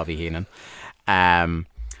match, Bobby Heenan.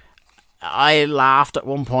 I laughed at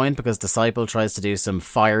one point because Disciple tries to do some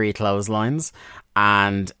fiery clotheslines,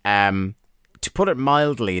 and to put it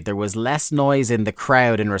mildly, there was less noise in the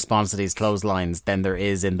crowd in response to these clotheslines than there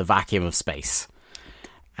is in the vacuum of space.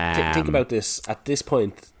 Think about this. At this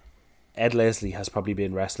point, Ed Leslie has probably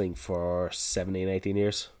been wrestling for 17, 18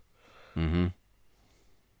 years. Mm-hmm.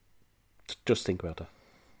 Just think about that.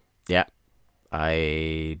 Yeah,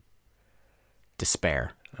 I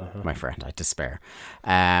despair, my friend. I despair.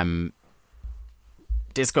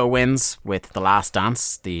 Disco wins with The Last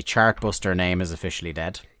Dance. The Chartbuster name is officially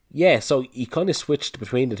dead. Yeah, so he kind of switched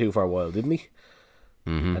between the two for a while, didn't he?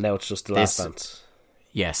 Mm-hmm. And now it's just The Last Dance.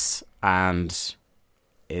 Yes, and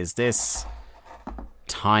is this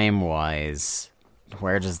time-wise,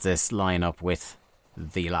 where does this line up with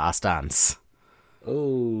The Last Dance?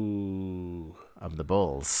 Oh, of the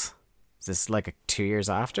Bulls. Is this like 2 years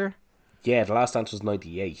after? Yeah, The Last Dance was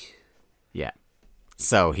 98. Yeah.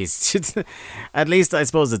 So he's at least I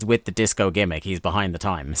suppose it's with the disco gimmick, he's behind the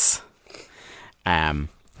times.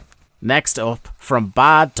 Next up, from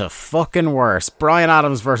bad to fucking worse, Bryan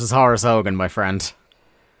Adams versus Horace Hogan, my friend.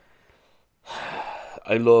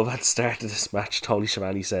 I love at the start of this match, Tony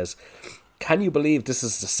Schiavone says, can you believe this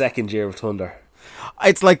is the second year of Thunder?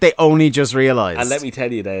 It's like they only just realised. And let me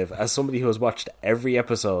tell you, Dave, as somebody who has watched every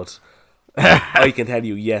episode, I can tell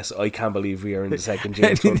you, yes, I can't believe we are in the second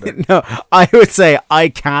year of Thunder. No, I would say I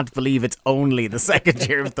can't believe it's only the second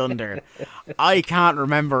year of Thunder. I can't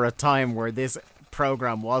remember a time where this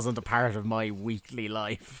programme wasn't a part of my weekly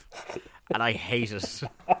life. And I hate it.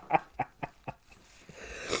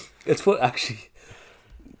 It's fun, actually.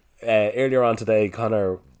 Earlier on today,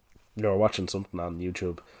 Connor, we were watching something on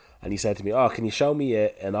YouTube, and he said to me, can you show me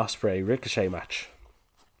an Ospreay Ricochet match?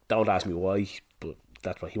 Don't ask me why, but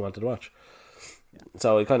that's what he wanted to watch.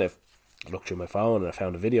 So I kind of looked through my phone and I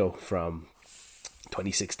found a video from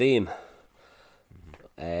 2016.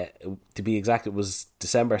 To be exact, it was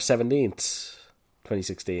December 17th,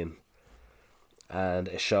 2016. And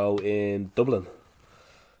a show in Dublin.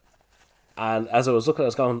 And as I was looking, I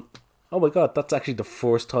was going, oh my god, that's actually the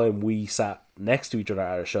first time we sat next to each other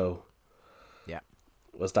at a show. Yeah.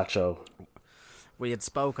 Was that show. We had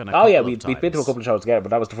spoken a couple of times. We'd been to a couple of shows together, but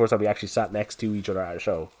that was the first time we actually sat next to each other at a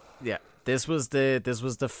show. Yeah. This was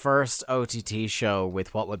the first OTT show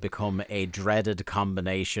with what would become a dreaded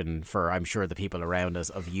combination for, I'm sure, the people around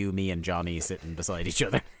us, of you, me, and Johnny sitting beside each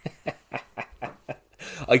other.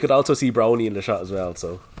 I could also see Brony in the shot as well,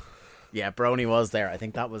 so... Yeah, Brony was there. I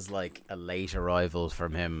think that was like a late arrival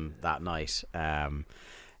from him that night.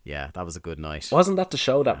 Yeah, that was a good night. Wasn't that the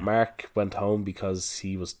show that Mark went home because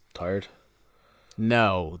he was tired?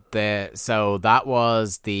 No, so that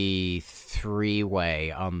was the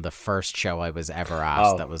three-way on the first show I was ever at.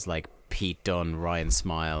 Oh. That was like Pete Dunne, Ryan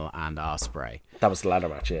Smile, and Ospreay. That was the ladder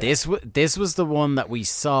match, yeah. This was the one that we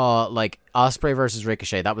saw, like Ospreay versus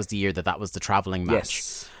Ricochet. That was the year that was the traveling match.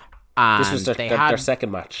 Yes. And this was their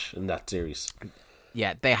second match in that series.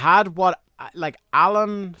 Yeah, they had what, like,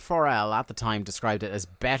 Alan Forel at the time described it as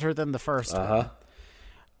better than the first one.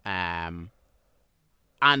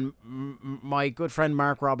 And my good friend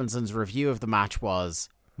Mark Robinson's review of the match was,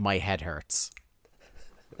 my head hurts.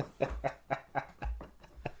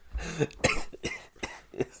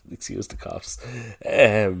 Excuse the coughs.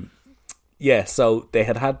 Yeah, so they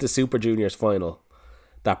had the Super Juniors final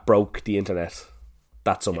that broke the internet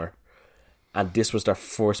that summer. And this was their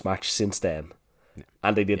first match since then.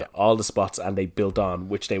 And they did all the spots and they built on,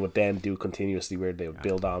 which they would then do continuously, where they would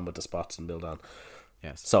build on with the spots and build on.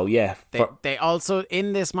 Yes. So, yeah. They also,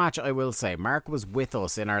 in this match, I will say, Mark was with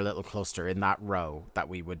us in our little cluster in that row that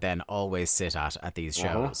we would then always sit at these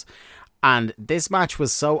shows. And this match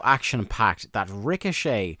was so action-packed that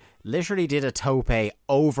Ricochet literally did a tope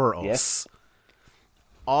over us.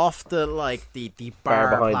 Off the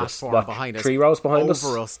bar platform behind us. 3 rows behind us.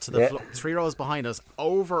 Over us to the floor. 3 rows behind us,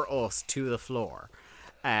 over us to the floor.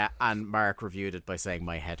 And Mark reviewed it by saying,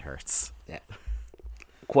 "My head hurts." Yeah.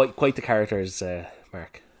 Quite the characters,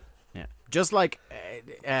 Mark. Yeah. Just like,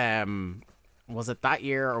 was it that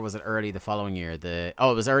year or was it early the following year? It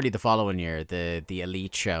was early the following year, the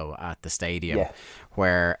Elite show at the stadium,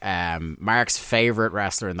 where Mark's favourite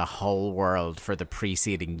wrestler in the whole world for the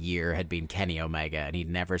preceding year had been Kenny Omega, and he'd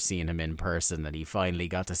never seen him in person, and he finally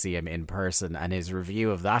got to see him in person, and his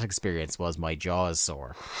review of that experience was, "My jaw is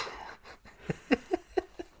sore."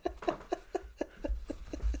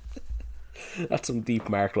 That's some deep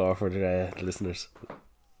Mark lore for the listeners.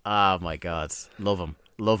 Oh my god, love him.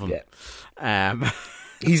 Yeah.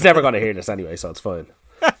 He's never going to hear this anyway, so it's fine.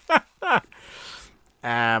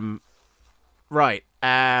 Right.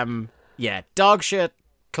 Yeah, dog shit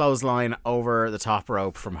clothesline over the top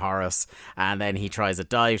rope from Horace, and then he tries a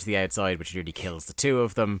dive to the outside, which nearly kills the two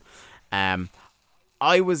of them.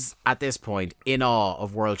 I was, at this point, in awe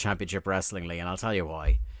of World Championship Wrestling, Lee, and I'll tell you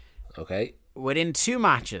why. Okay. Within 2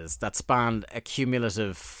 matches that spanned a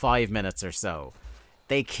cumulative 5 minutes or so,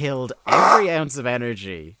 they killed every ounce of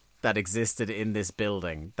energy that existed in this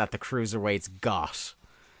building that the cruiserweights got.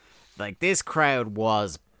 Like, this crowd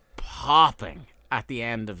was popping at the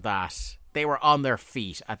end of that. They were on their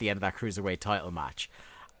feet at the end of that cruiserweight title match,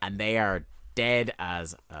 and they are dead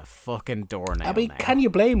as a fucking doornail. I mean, now. can you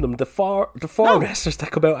blame them? The four wrestlers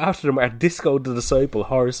that come out after them are Disco the Disciple,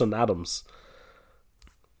 Horace, and Adams.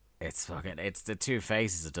 It's the two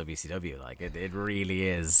faces of WCW. Like, it really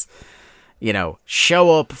is. You know,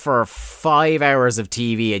 show up for 5 hours of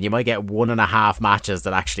TV and you might get 1.5 matches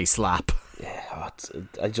that actually slap. Yeah,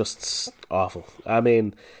 it's just awful. I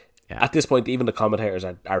mean, at this point, even the commentators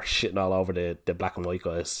are shitting all over the black and white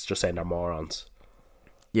guys, just saying they're morons.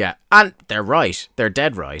 Yeah, and they're right. They're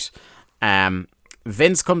dead right.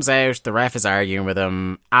 Vince comes out, the ref is arguing with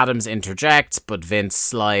him. Adams interjects, but Vince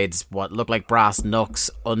slides what look like brass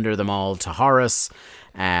knucks under them all to Horace.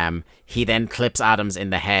 He then clips Adams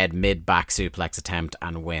in the head mid-back suplex attempt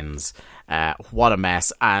and wins. What a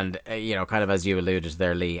mess. And, kind of as you alluded to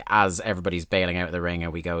there, Lee, as everybody's bailing out of the ring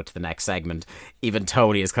and we go to the next segment, even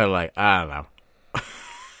Tony is kind of like, I don't know.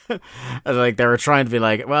 Like, they were trying to be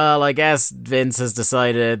like, well, I guess Vince has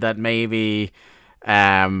decided that maybe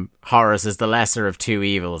Horace is the lesser of two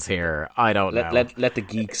evils here. I don't know. Let the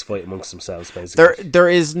geeks fight amongst themselves, basically. There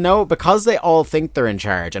is no, because they all think they're in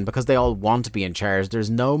charge and because they all want to be in charge, there's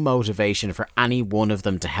no motivation for any one of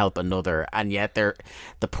them to help another, and yet the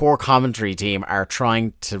poor commentary team are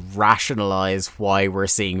trying to rationalise why we're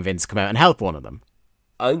seeing Vince come out and help one of them.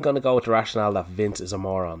 I'm going to go with the rationale that Vince is a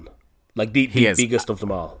moron. Like, the biggest of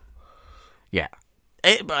them all. Yeah.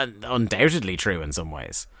 Undoubtedly true in some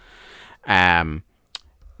ways.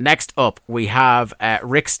 Next up, we have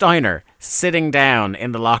Rick Steiner sitting down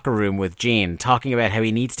in the locker room with Gene, talking about how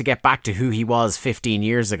he needs to get back to who he was 15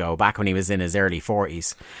 years ago, back when he was in his early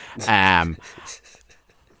 40s.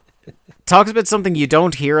 Talks about something you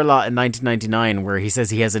don't hear a lot in 1999, where he says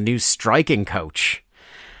he has a new striking coach.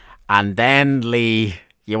 And then, Lee,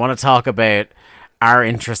 you want to talk about our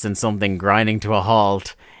interest in something grinding to a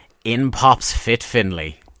halt. In pops Fit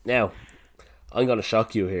Finlay. Now, I'm going to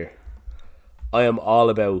shock you here. I am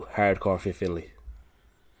all about hardcore Fit Finlay.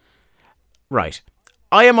 Right.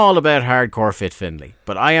 I am all about hardcore Fit Finlay,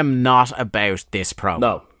 but I am not about this promo.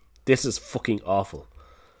 No, this is fucking awful.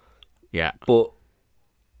 Yeah. But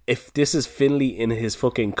if this is Finlay in his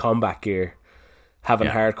fucking combat gear, having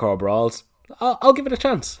hardcore brawls, I'll give it a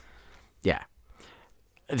chance. Yeah.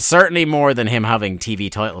 Certainly more than him having TV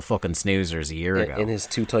title fucking snoozers a year ago. In his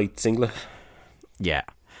too tight singlet. Yeah.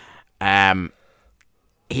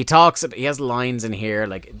 He has lines in here,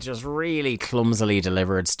 like, just really clumsily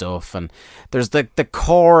delivered stuff, and there's the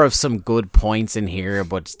core of some good points in here,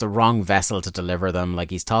 but it's the wrong vessel to deliver them. Like,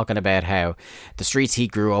 he's talking about how the streets he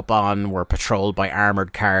grew up on were patrolled by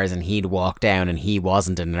armoured cars, and he'd walk down, and he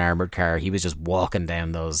wasn't in an armoured car, he was just walking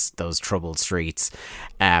down those troubled streets.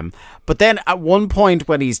 But then at one point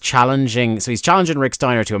when he's challenging Rick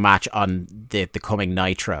Steiner to a match on the coming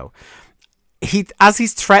Nitro, as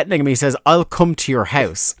he's threatening him, he says, "I'll come to your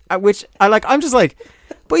house." At which I'm just like,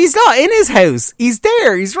 but he's not in his house. He's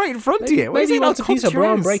there. He's right in front of you. Maybe he wants a piece of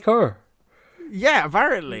Braun Breaker. Yeah,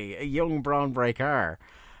 apparently a young Braun Breaker.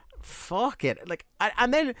 Fuck it. Like,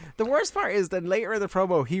 and then the worst part is, then later in the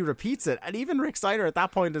promo he repeats it, and even Rick Steiner at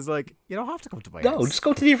that point is like, "You don't have to come to my house. No, just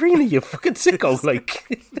go to the arena, you fucking sicko." Like,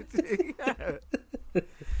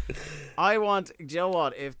 I want. Do you know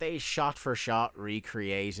what? If they shot for shot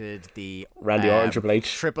recreated the Randy Orton,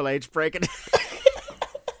 Triple H breaking.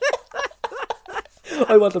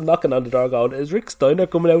 I want them knocking on the door going, is Rick Steiner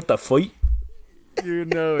coming out to fight? You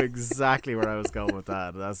know exactly where I was going with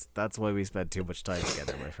that. That's why we spent too much time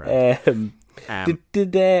together, my friend.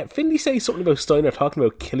 Did Finley say something about Steiner talking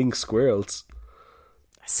about killing squirrels?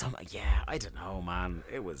 I don't know, man.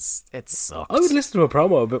 It sucked. I would listen to a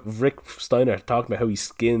promo about Rick Steiner talking about how he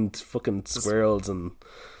skinned fucking squirrels and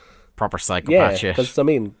proper psychopath shit. Because I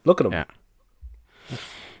mean, look at him.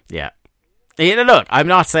 Yeah. Look, I'm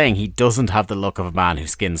not saying he doesn't have the look of a man who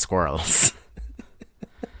skins squirrels.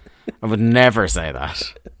 I would never say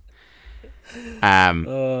that.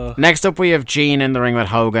 Next up, we have Gene in the ring with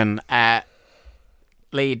Hogan.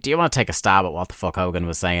 Lee, do you want to take a stab at what the fuck Hogan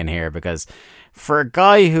was saying here? Because for a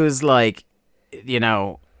guy who's like, you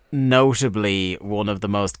know, notably one of the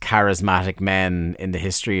most charismatic men in the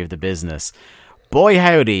history of the business, boy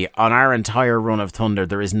howdy, on our entire run of Thunder,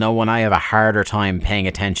 there is no one I have a harder time paying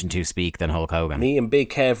attention to speak than Hulk Hogan. Me and Big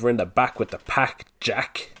Kev were in the back with the pack,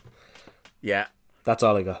 Jack. Yeah. That's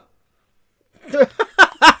all I got.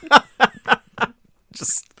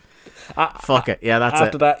 Just fuck it. Yeah, that's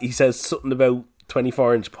After that, he says something about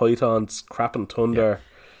 24-inch pythons, crapping Thunder.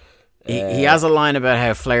 Yeah. He has a line about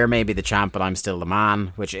how Flair may be the champ, but I'm still the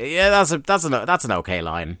man. Which that's an okay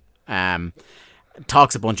line.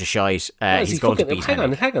 Talks a bunch of shite. He's going to beat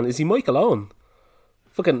him. Hang on. Is he Michael Owen?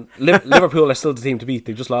 Fucking Liverpool are still the team to beat.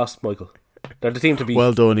 They just lost Michael. They're the team to beat.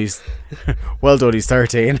 Well done. He's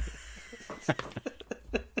 13.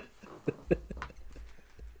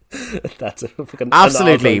 That's a fucking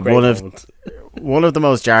absolutely one of the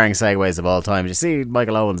most jarring segues of all time. Did you see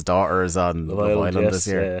Michael Owen's daughter is on Love Island this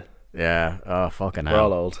year? Yeah. Oh, fucking hell. We're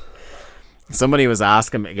all old. Somebody was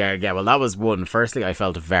asking me, yeah, well, that was one. Firstly, I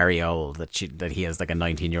felt very old that he has like a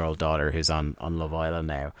 19-year-old daughter who's on Love Island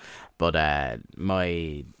now. But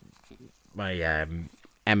my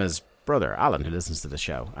Emma's brother, Alan, who listens to the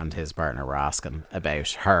show, and his partner were asking about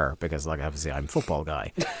her because, like, obviously I'm a football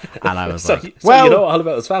guy. And I was so you know all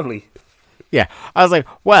about his family. Yeah, I was like,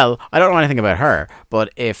 well, I don't know anything about her,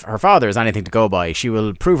 but if her father is anything to go by, she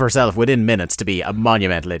will prove herself within minutes to be a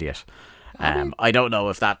monumental idiot. I don't know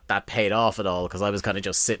if that paid off at all, because I was kind of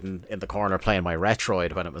just sitting in the corner playing my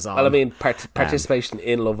Retroid when it was on. Well, I mean, participation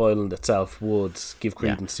in Love Island itself would give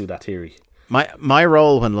credence to that theory. My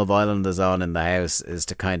role when Love Island is on in the house is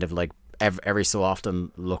to kind of like every so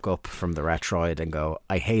often look up from the Retroid and go,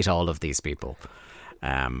 I hate all of these people.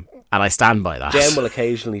 And I stand by that. Jen will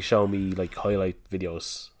occasionally show me like highlight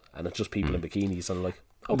videos, and it's just people in bikinis, and I'm like,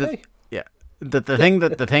 okay.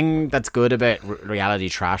 The thing that's good about reality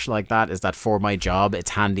trash like that is that for my job,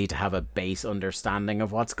 it's handy to have a base understanding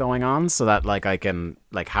of what's going on, so that like I can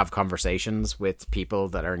like have conversations with people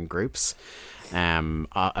that are in groups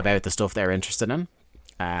about the stuff they're interested in.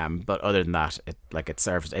 But other than that, it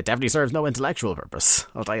definitely serves no intellectual purpose.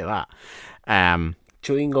 I'll tell you that.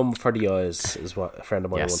 Chewing gum for the eyes is what a friend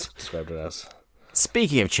of mine once described it as.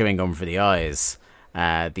 Speaking of chewing gum for the eyes,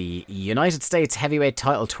 the United States Heavyweight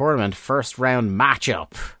Title Tournament first round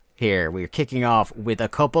matchup here. We're kicking off with a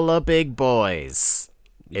couple of big boys.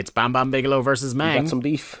 It's Bam Bam Bigelow versus Meng. Got some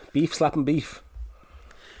beef slapping beef.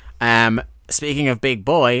 Speaking of big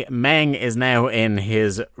boy, Meng is now in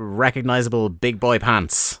his recognizable big boy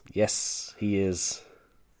pants. Yes, he is.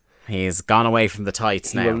 He's gone away from the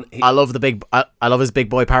tights now. I love his big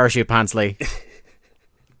boy parachute pants, Lee.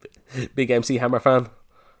 Big MC Hammer fan,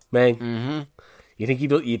 Meng. Mm-hmm. You think he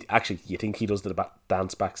does? You think he does the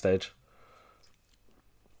dance backstage?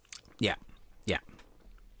 Yeah.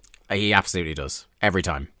 He absolutely does every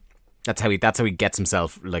time. That's how he gets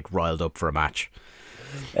himself like riled up for a match.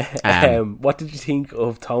 What did you think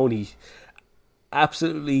of Tony?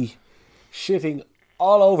 Absolutely shitting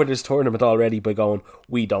all over this tournament already by going,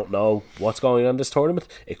 we don't know what's going on in this tournament.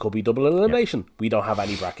 It could be double elimination. Yeah. We don't have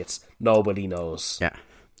any brackets. Nobody knows. Yeah,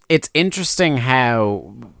 it's interesting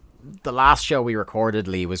how the last show we recorded,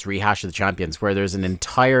 Lee, was Rehash of the Champions, where there's an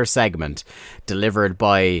entire segment delivered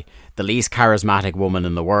by the least charismatic woman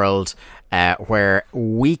in the world, where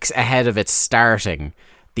weeks ahead of it starting,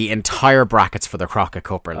 the entire brackets for the Crockett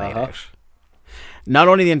Cup are laid out. Not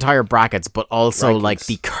only the entire brackets, but also rankings. Like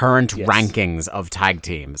the current rankings of tag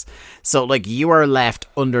teams. So like you are left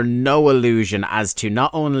under no illusion as to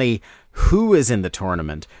not only who is in the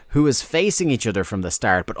tournament, who is facing each other from the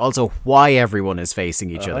start, but also why everyone is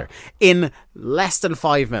facing each other in less than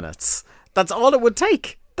 5 minutes. That's all it would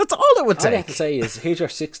take. All I have to say is, here's your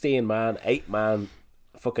 16-man, 8-man,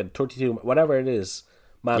 fucking 32, whatever it is,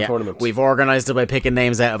 tournament. We've organised it by picking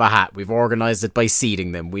names out of a hat. We've organised it by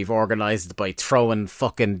seeding them. We've organised it by throwing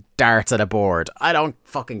fucking darts at a board. I don't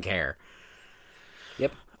fucking care.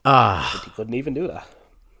 Yep. But he couldn't even do that.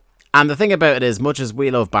 And the thing about it is, much as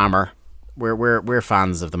we love Bammer, we're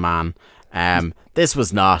fans of the man. This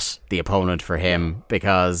was not the opponent for him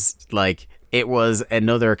because, like, it was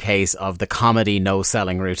another case of the comedy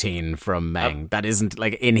no-selling routine from Meng. That isn't,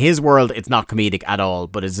 like, in his world, it's not comedic at all,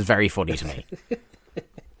 but it's very funny to me.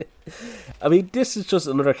 I mean, this is just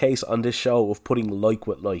another case on this show of putting like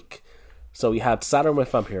with like. So we had Saturn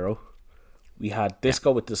with Vampiro. We had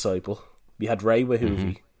Disco with Disciple. We had Ray with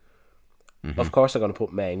Hoovy. Of course, they're going to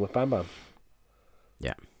put Meng with Bam Bam.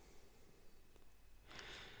 Yeah.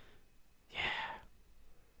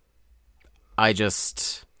 I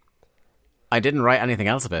didn't write anything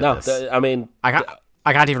else about this. I mean, I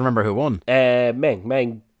can't even remember who won.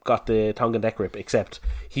 Meng got the Tongan deck rip, except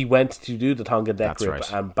he went to do the Tongan deck That's rip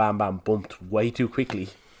right. and Bam Bam bumped way too quickly.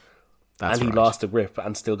 That's and he right. lost the grip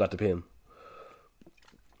and still got the pin.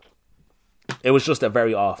 It was just a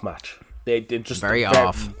very off match. They did just Very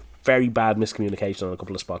off. Very bad miscommunication on a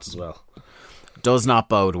couple of spots as well. Does not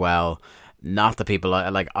bode well. Not the people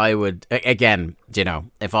like. I would again. You know,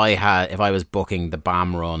 if I was booking the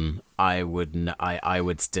Bam run, I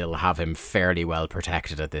would still have him fairly well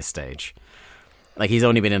protected at this stage. Like, he's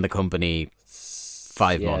only been in the company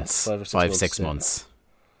 5 months, 6 months.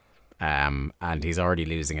 And he's already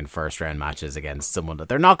losing in first round matches against someone that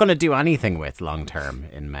they're not going to do anything with long term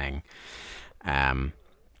in Meng.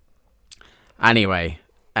 Anyway,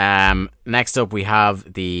 next up we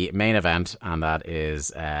have the main event, and that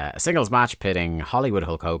is a singles match pitting Hollywood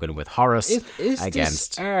Hulk Hogan with Horace Is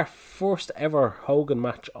against. this our first ever Hogan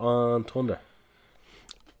match on Thunder?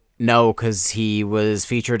 No, because he was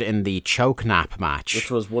featured in the Choke Nap match.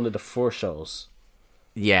 Which was one of the first shows.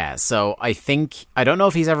 Yeah, so I don't know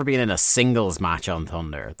if he's ever been in a singles match on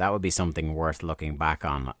Thunder. That would be something worth looking back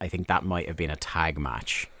on. I think that might have been a tag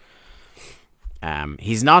match.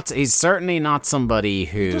 He's certainly not somebody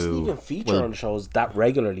who He doesn't even feature on shows that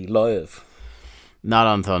regularly live. Not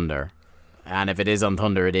on Thunder. And if it is on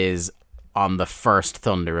Thunder, it is on the first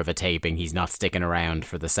Thunder of a taping. He's not sticking around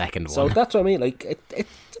for the second one. So that's what I mean. Like, it's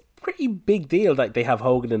a pretty big deal that they have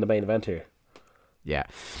Hogan in the main event here. Yeah.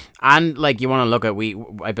 And, like, you want to look at,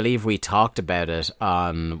 I believe we talked about it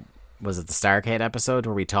on, was it the Starrcade episode,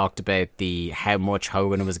 where we talked about how much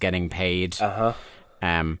Hogan was getting paid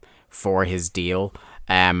for his deal.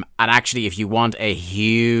 And actually, if you want a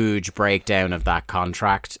huge breakdown of that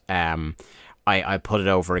contract, I put it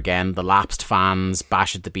over again. The Lapsed Fans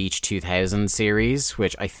Bash at the Beach 2000 series,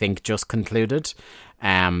 which I think just concluded.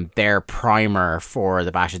 Their primer for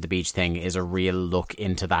the Bash at the Beach thing is a real look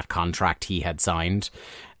into that contract he had signed.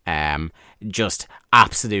 Just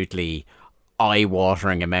absolutely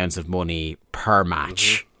eye-watering amounts of money per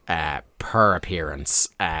match, per appearance.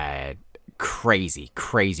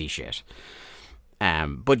 Crazy shit.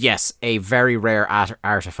 But yes, a very rare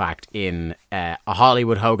artifact in a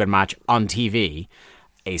Hollywood Hogan match on TV,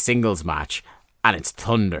 a singles match, and it's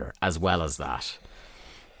Thunder as well as that.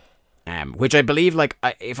 Which I believe, like,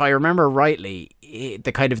 if I remember rightly,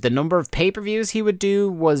 the number of pay-per-views he would do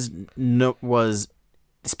was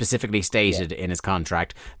specifically stated in his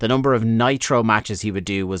contract. The number of Nitro matches he would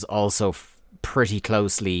do was also pretty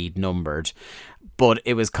closely numbered. But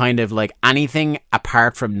it was kind of like anything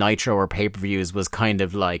apart from Nitro or pay-per-views was kind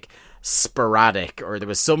of like sporadic, or there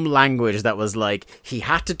was some language that was like he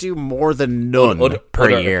had to do more than none per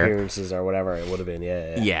other year. Appearances or whatever it would have been,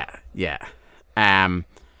 Yeah.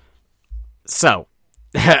 So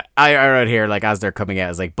I wrote here, like, as they're coming out, I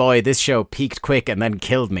was like, boy, this show peaked quick and then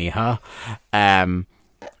killed me, huh?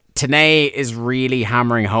 Tenay is really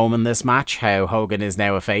hammering home in this match how Hogan is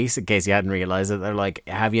now a face, in case you hadn't realised it. They're like,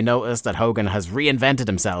 have you noticed that Hogan has reinvented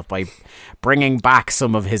himself by bringing back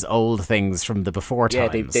some of his old things from the before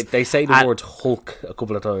times? Yeah, they say the word Hulk a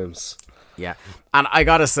couple of times. Yeah, and I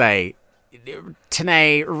gotta say,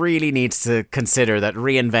 Tenay really needs to consider that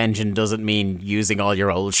reinvention doesn't mean using all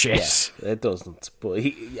your old shit. Yeah, it doesn't. But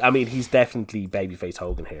he's definitely babyface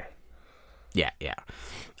Hogan here. Yeah.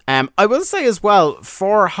 I will say as well,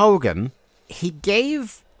 for Hogan, he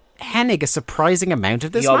gave Hennig a surprising amount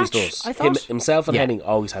of this match. He always does. I thought. Himself and Hennig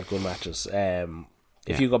always had good matches.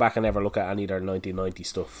 If you go back and ever look at any of their 1990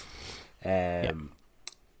 stuff, and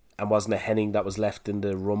wasn't it Hennig that was left in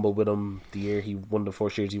the Rumble with him the year he won the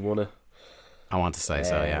first years he won it? I want to say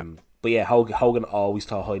so, yeah. But yeah, Hogan always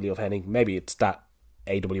thought highly of Hennig. Maybe it's that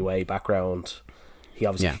AWA background. He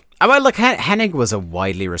obviously... Yeah. Well, look, Hennig was a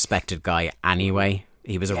widely respected guy anyway.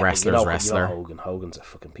 He was a wrestler's wrestler. Hogan's a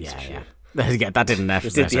fucking piece of shit. Yeah, that didn't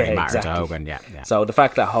necessarily matter to Hogan. Yeah. So the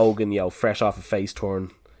fact that Hogan, fresh off a face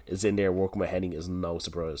turn, is in there working with Hennig is no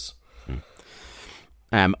surprise.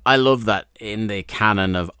 I love that in the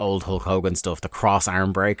canon of old Hulk Hogan stuff, the cross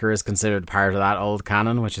arm breaker is considered part of that old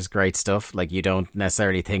canon, which is great stuff. Like, you don't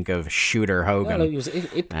necessarily think of Shooter Hogan. No, he was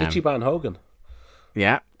Ichiban Hogan.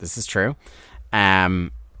 Yeah, this is true. They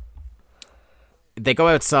go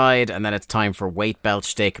outside and then it's time for weight belt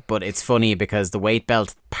shtick, but it's funny because the weight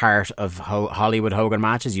belt part of Hollywood Hogan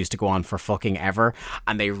matches used to go on for fucking ever,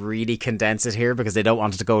 and they really condense it here because they don't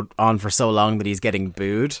want it to go on for so long that he's getting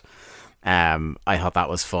booed. I thought that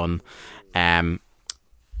was fun.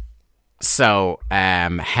 So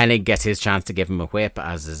Hennig gets his chance to give him a whip,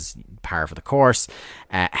 as is par for the course.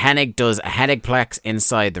 Hennig does a Hennigplex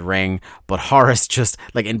inside the ring, but Horace just,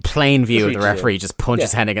 like, in plain view of the referee, just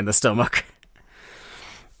punches Hennig in the stomach.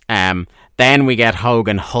 Then we get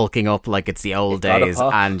Hogan hulking up like it's the old days,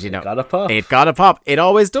 and it got a pop. It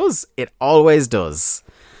always does.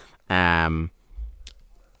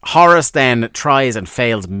 Horace then tries and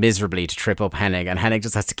fails miserably to trip up Hennig, and Hennig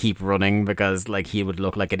just has to keep running because, like, he would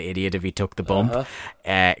look like an idiot if he took the bump.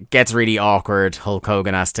 Gets really awkward. Hulk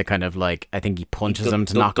Hogan has to kind of, like, I think he punches him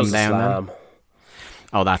to knock him down. Then.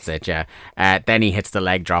 Oh, that's it, yeah. Then he hits the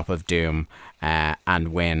leg drop of Doom and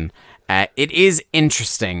win. It is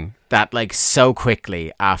interesting that, like, so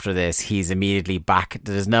quickly after this, he's immediately back.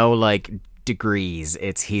 There's no, like, degrees.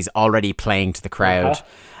 He's already playing to the crowd.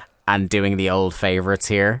 And doing the old favourites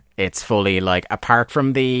here. It's fully, like, apart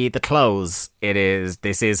from the clothes,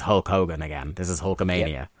 this is Hulk Hogan again. This is Hulkamania.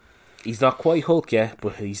 Yeah. He's not quite Hulk yet,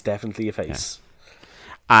 but he's definitely a face.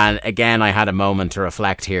 Yeah. And again, I had a moment to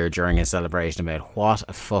reflect here during his celebration about what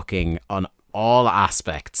a fucking, on all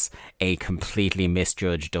aspects, a completely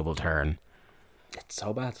misjudged double turn. It's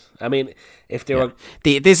so bad. I mean, if they were...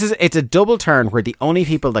 It's a double turn where the only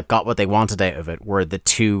people that got what they wanted out of it were the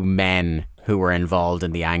two men who were involved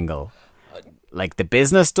in the angle. Like, the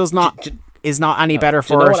business is not any better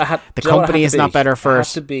for it. The company is not better for it. It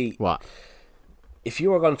had to be... What? If you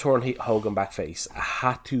were going to turn Hogan backface, it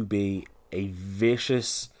had to be a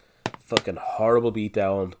vicious, fucking horrible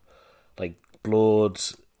beatdown, like blood,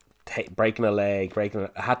 breaking a leg,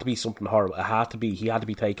 it had to be something horrible. He had to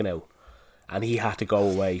be taken out. And he had to go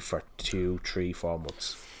away for 2, 3, 4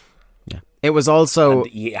 months. Yeah, it was also...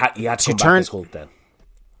 And he had to come back as Hulk then.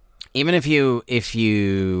 Even if you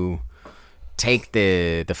take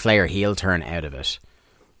the Flair heel turn out of it,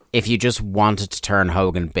 if you just wanted to turn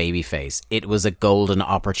Hogan babyface, it was a golden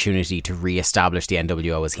opportunity to re-establish the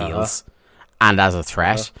NWO as heels and as a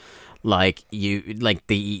threat.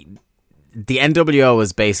 The NWO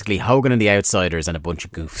is basically Hogan and the Outsiders and a bunch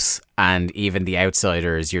of goofs. And even the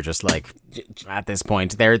Outsiders, you're just like, at this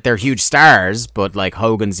point, they're huge stars, but, like,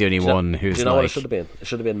 Hogan's the only one who's, do you know what it should have been? It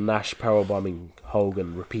should have been Nash powerbombing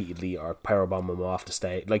Hogan repeatedly, or powerbomb him off the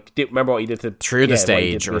stage. Like, remember what he did through the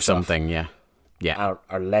stage or something, yeah.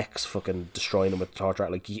 Or Lex fucking destroying him with the torture.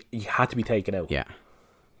 Like, he had to be taken out.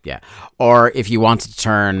 Yeah. Or if you wanted to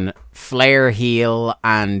turn Flair heel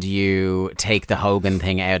and you take the Hogan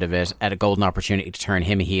thing out of it, a golden opportunity to turn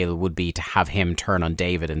him heel would be to have him turn on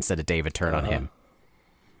David instead of David turn on him.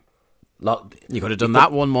 You could have done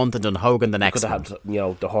that 1 month and done Hogan the next month. Could have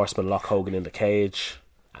had, the Horseman lock Hogan in the cage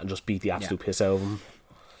and just beat the absolute piss out of him.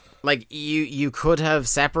 Like, you could have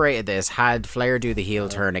separated this, had Flair do the heel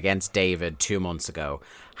turn against David 2 months ago,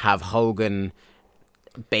 have Hogan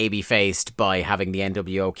baby-faced by having the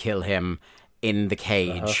NWO kill him in the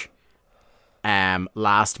cage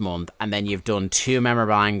last month, and then you've done 2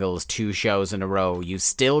 memorable angles, 2 shows in a row. You've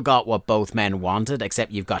still got what both men wanted,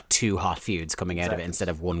 except you've got 2 hot feuds coming out of it instead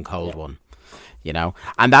of 1 cold one. You know?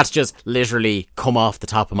 And that's just literally come off the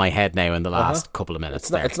top of my head now in the last couple of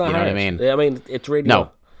minutes. It's not you know hard. What I mean? I mean, it's really...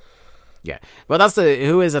 No. Yeah. Well, that's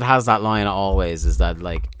who is it has that line always, is that,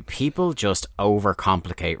 like, people just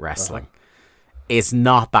overcomplicate wrestling. It's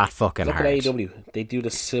not that fucking hard. Look at AEW. They do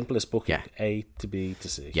the simplest booking. Yeah. A to B to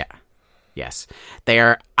C. Yeah. Yes. They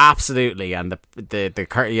are absolutely, and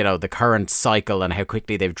the current cycle and how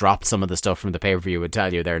quickly they've dropped some of the stuff from the pay-per-view would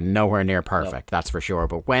tell you they're nowhere near perfect, that's for sure.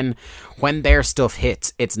 But when their stuff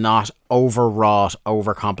hits, it's not overwrought,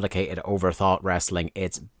 overcomplicated, overthought wrestling.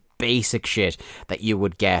 It's basic shit that you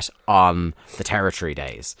would get on the Territory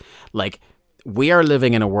days. Like, we are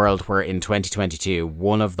living in a world where in 2022,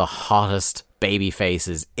 one of the hottest baby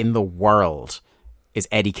faces in the world is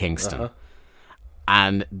Eddie Kingston.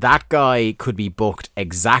 And that guy could be booked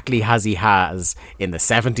exactly as he has in the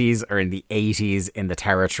 70s or in the 80s in the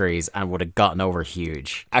Territories and would have gotten over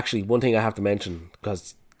huge. Actually, one thing I have to mention,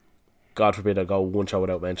 because God forbid I go one show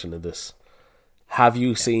without mentioning this. Have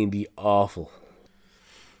you seen the awful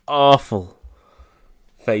awful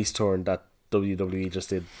face turn that WWE just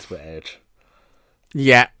did with Edge.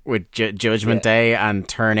 Yeah, with Judgment Day and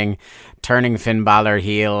turning Finn Balor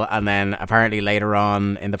heel, and then apparently later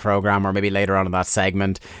on in the program, or maybe later on in that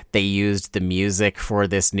segment, they used the music for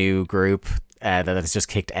this new group that has just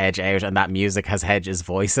kicked Edge out, and that music has Edge's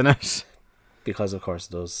voice in it. Because of course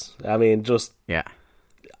it does. I mean, just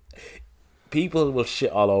people will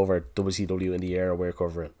shit all over WCW in the era we're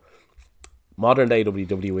covering. Modern day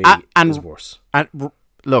WWE is worse. And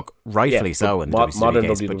look, rightfully so in the WCW modern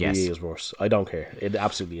case, WWE is worse. I don't care. It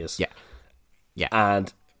absolutely is. Yeah.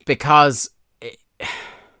 And because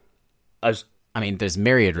I mean, there's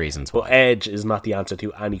myriad reasons. But Edge is not the answer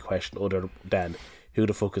to any question other than who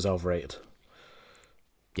the fuck is overrated.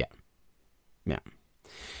 Yeah.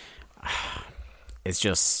 It's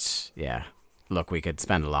just, look, we could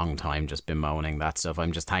spend a long time just bemoaning that stuff.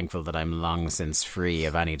 I'm just thankful that I'm long since free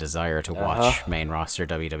of any desire to watch main roster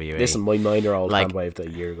WWE. Listen, my 9-year-old hand waved a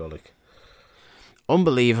year ago.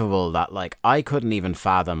 Unbelievable that I couldn't even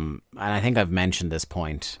fathom, and I think I've mentioned this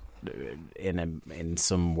point in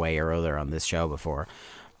some way or other on this show before,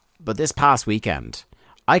 but this past weekend,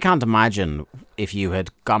 I can't imagine if you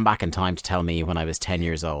had gone back in time to tell me when I was 10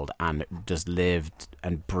 years old and just lived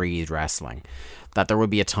and breathed wrestling, that there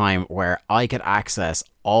would be a time where I could access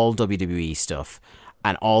all WWE stuff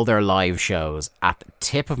and all their live shows at the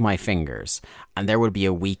tip of my fingers, and there would be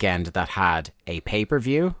a weekend that had a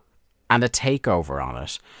pay-per-view and a takeover on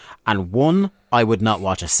it. And one, I would not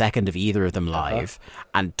watch a second of either of them live.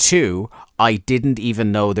 And two, I didn't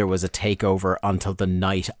even know there was a takeover until the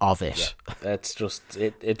night of it. Yeah, that's just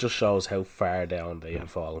it just shows how far down they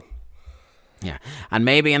have fallen. Yeah. And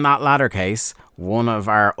maybe in that latter case, one of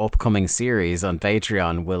our upcoming series on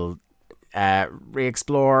Patreon will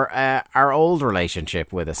re-explore our old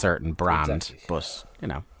relationship with a certain brand. Exactly. But,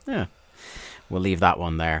 we'll leave that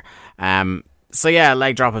one there.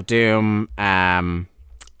 Leg drop of doom.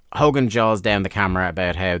 Hogan jaws down the camera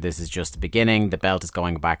about how this is just the beginning. The belt is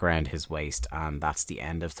going back around his waist, and that's the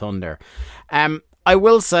end of Thunder. I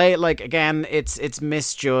will say, again, it's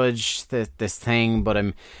misjudged, this thing, but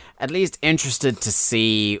I'm at least interested to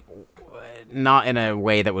see, not in a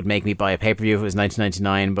way that would make me buy a pay-per-view if it was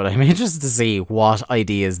 $19.99, but I'm interested to see what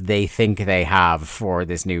ideas they think they have for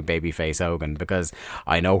this new babyface Hogan, because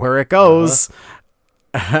I know where it goes.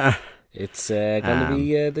 It's going to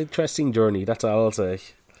be an interesting journey, that's all I'll say.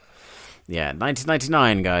 Yeah,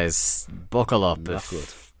 1999, guys. Buckle up. Not good.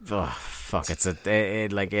 Oh, fuck! It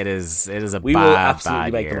is a we bad, will absolutely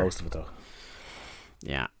bad make year. the most of it, though.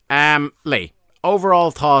 Yeah. Lee,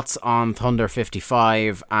 overall thoughts on Thunder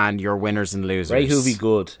 55 and your winners and losers? Ray Hoovy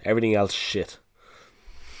good. Everything else shit.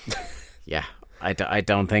 Yeah, I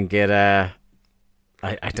don't think it.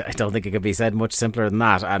 I don't think it could be said much simpler than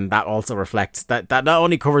that, and that also reflects that not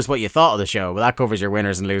only covers what you thought of the show, but that covers your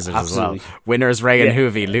winners and losers Absolutely. as well. Winners Ray and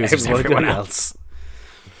Hoovy, losers everyone else.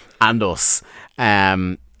 And us.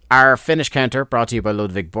 Our finish counter brought to you by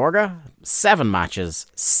Ludwig Borga. 7 matches,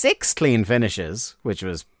 6 clean finishes, which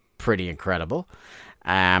was pretty incredible,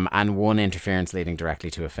 and 1 interference leading directly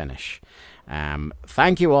to a finish.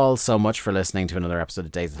 Thank you all so much for listening to another episode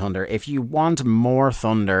of Days of Thunder. If you want more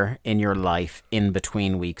Thunder in your life in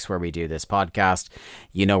between weeks where we do this podcast,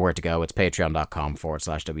 you know where to go. It's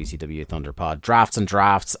patreon.com/WCW ThunderPod. Drafts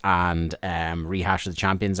and Rehash of the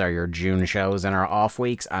Champions are your June shows in our off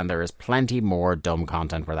weeks, and there is plenty more dumb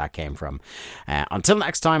content where that came from. Until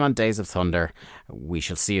next time on Days of Thunder, we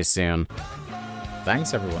shall see you soon.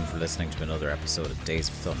 Thanks everyone for listening to another episode of Days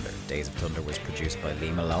of Thunder. Days of Thunder was produced by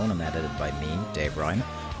Lee Malone and edited by me, Dave Ryan. To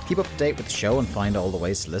keep up to date with the show and find all the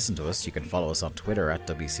ways to listen to us, you can follow us on Twitter at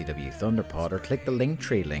WCW ThunderPod or click the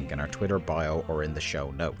Linktree link in our Twitter bio or in the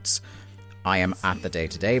show notes. I am at The Day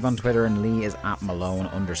to Dave on Twitter and Lee is at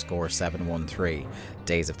Malone_713.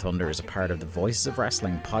 Days of Thunder is a part of the Voices of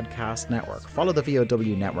Wrestling podcast network. Follow the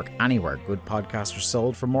VOW network anywhere good podcasts are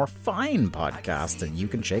sold for more fine podcasts that you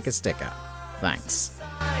can shake a stick at. Thanks.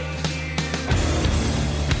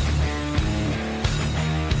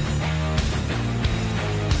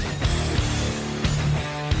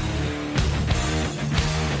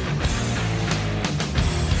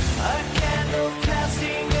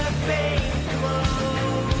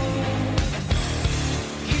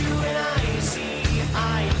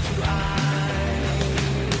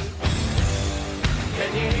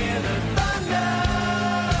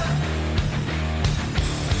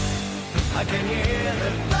 I can hear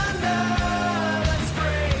the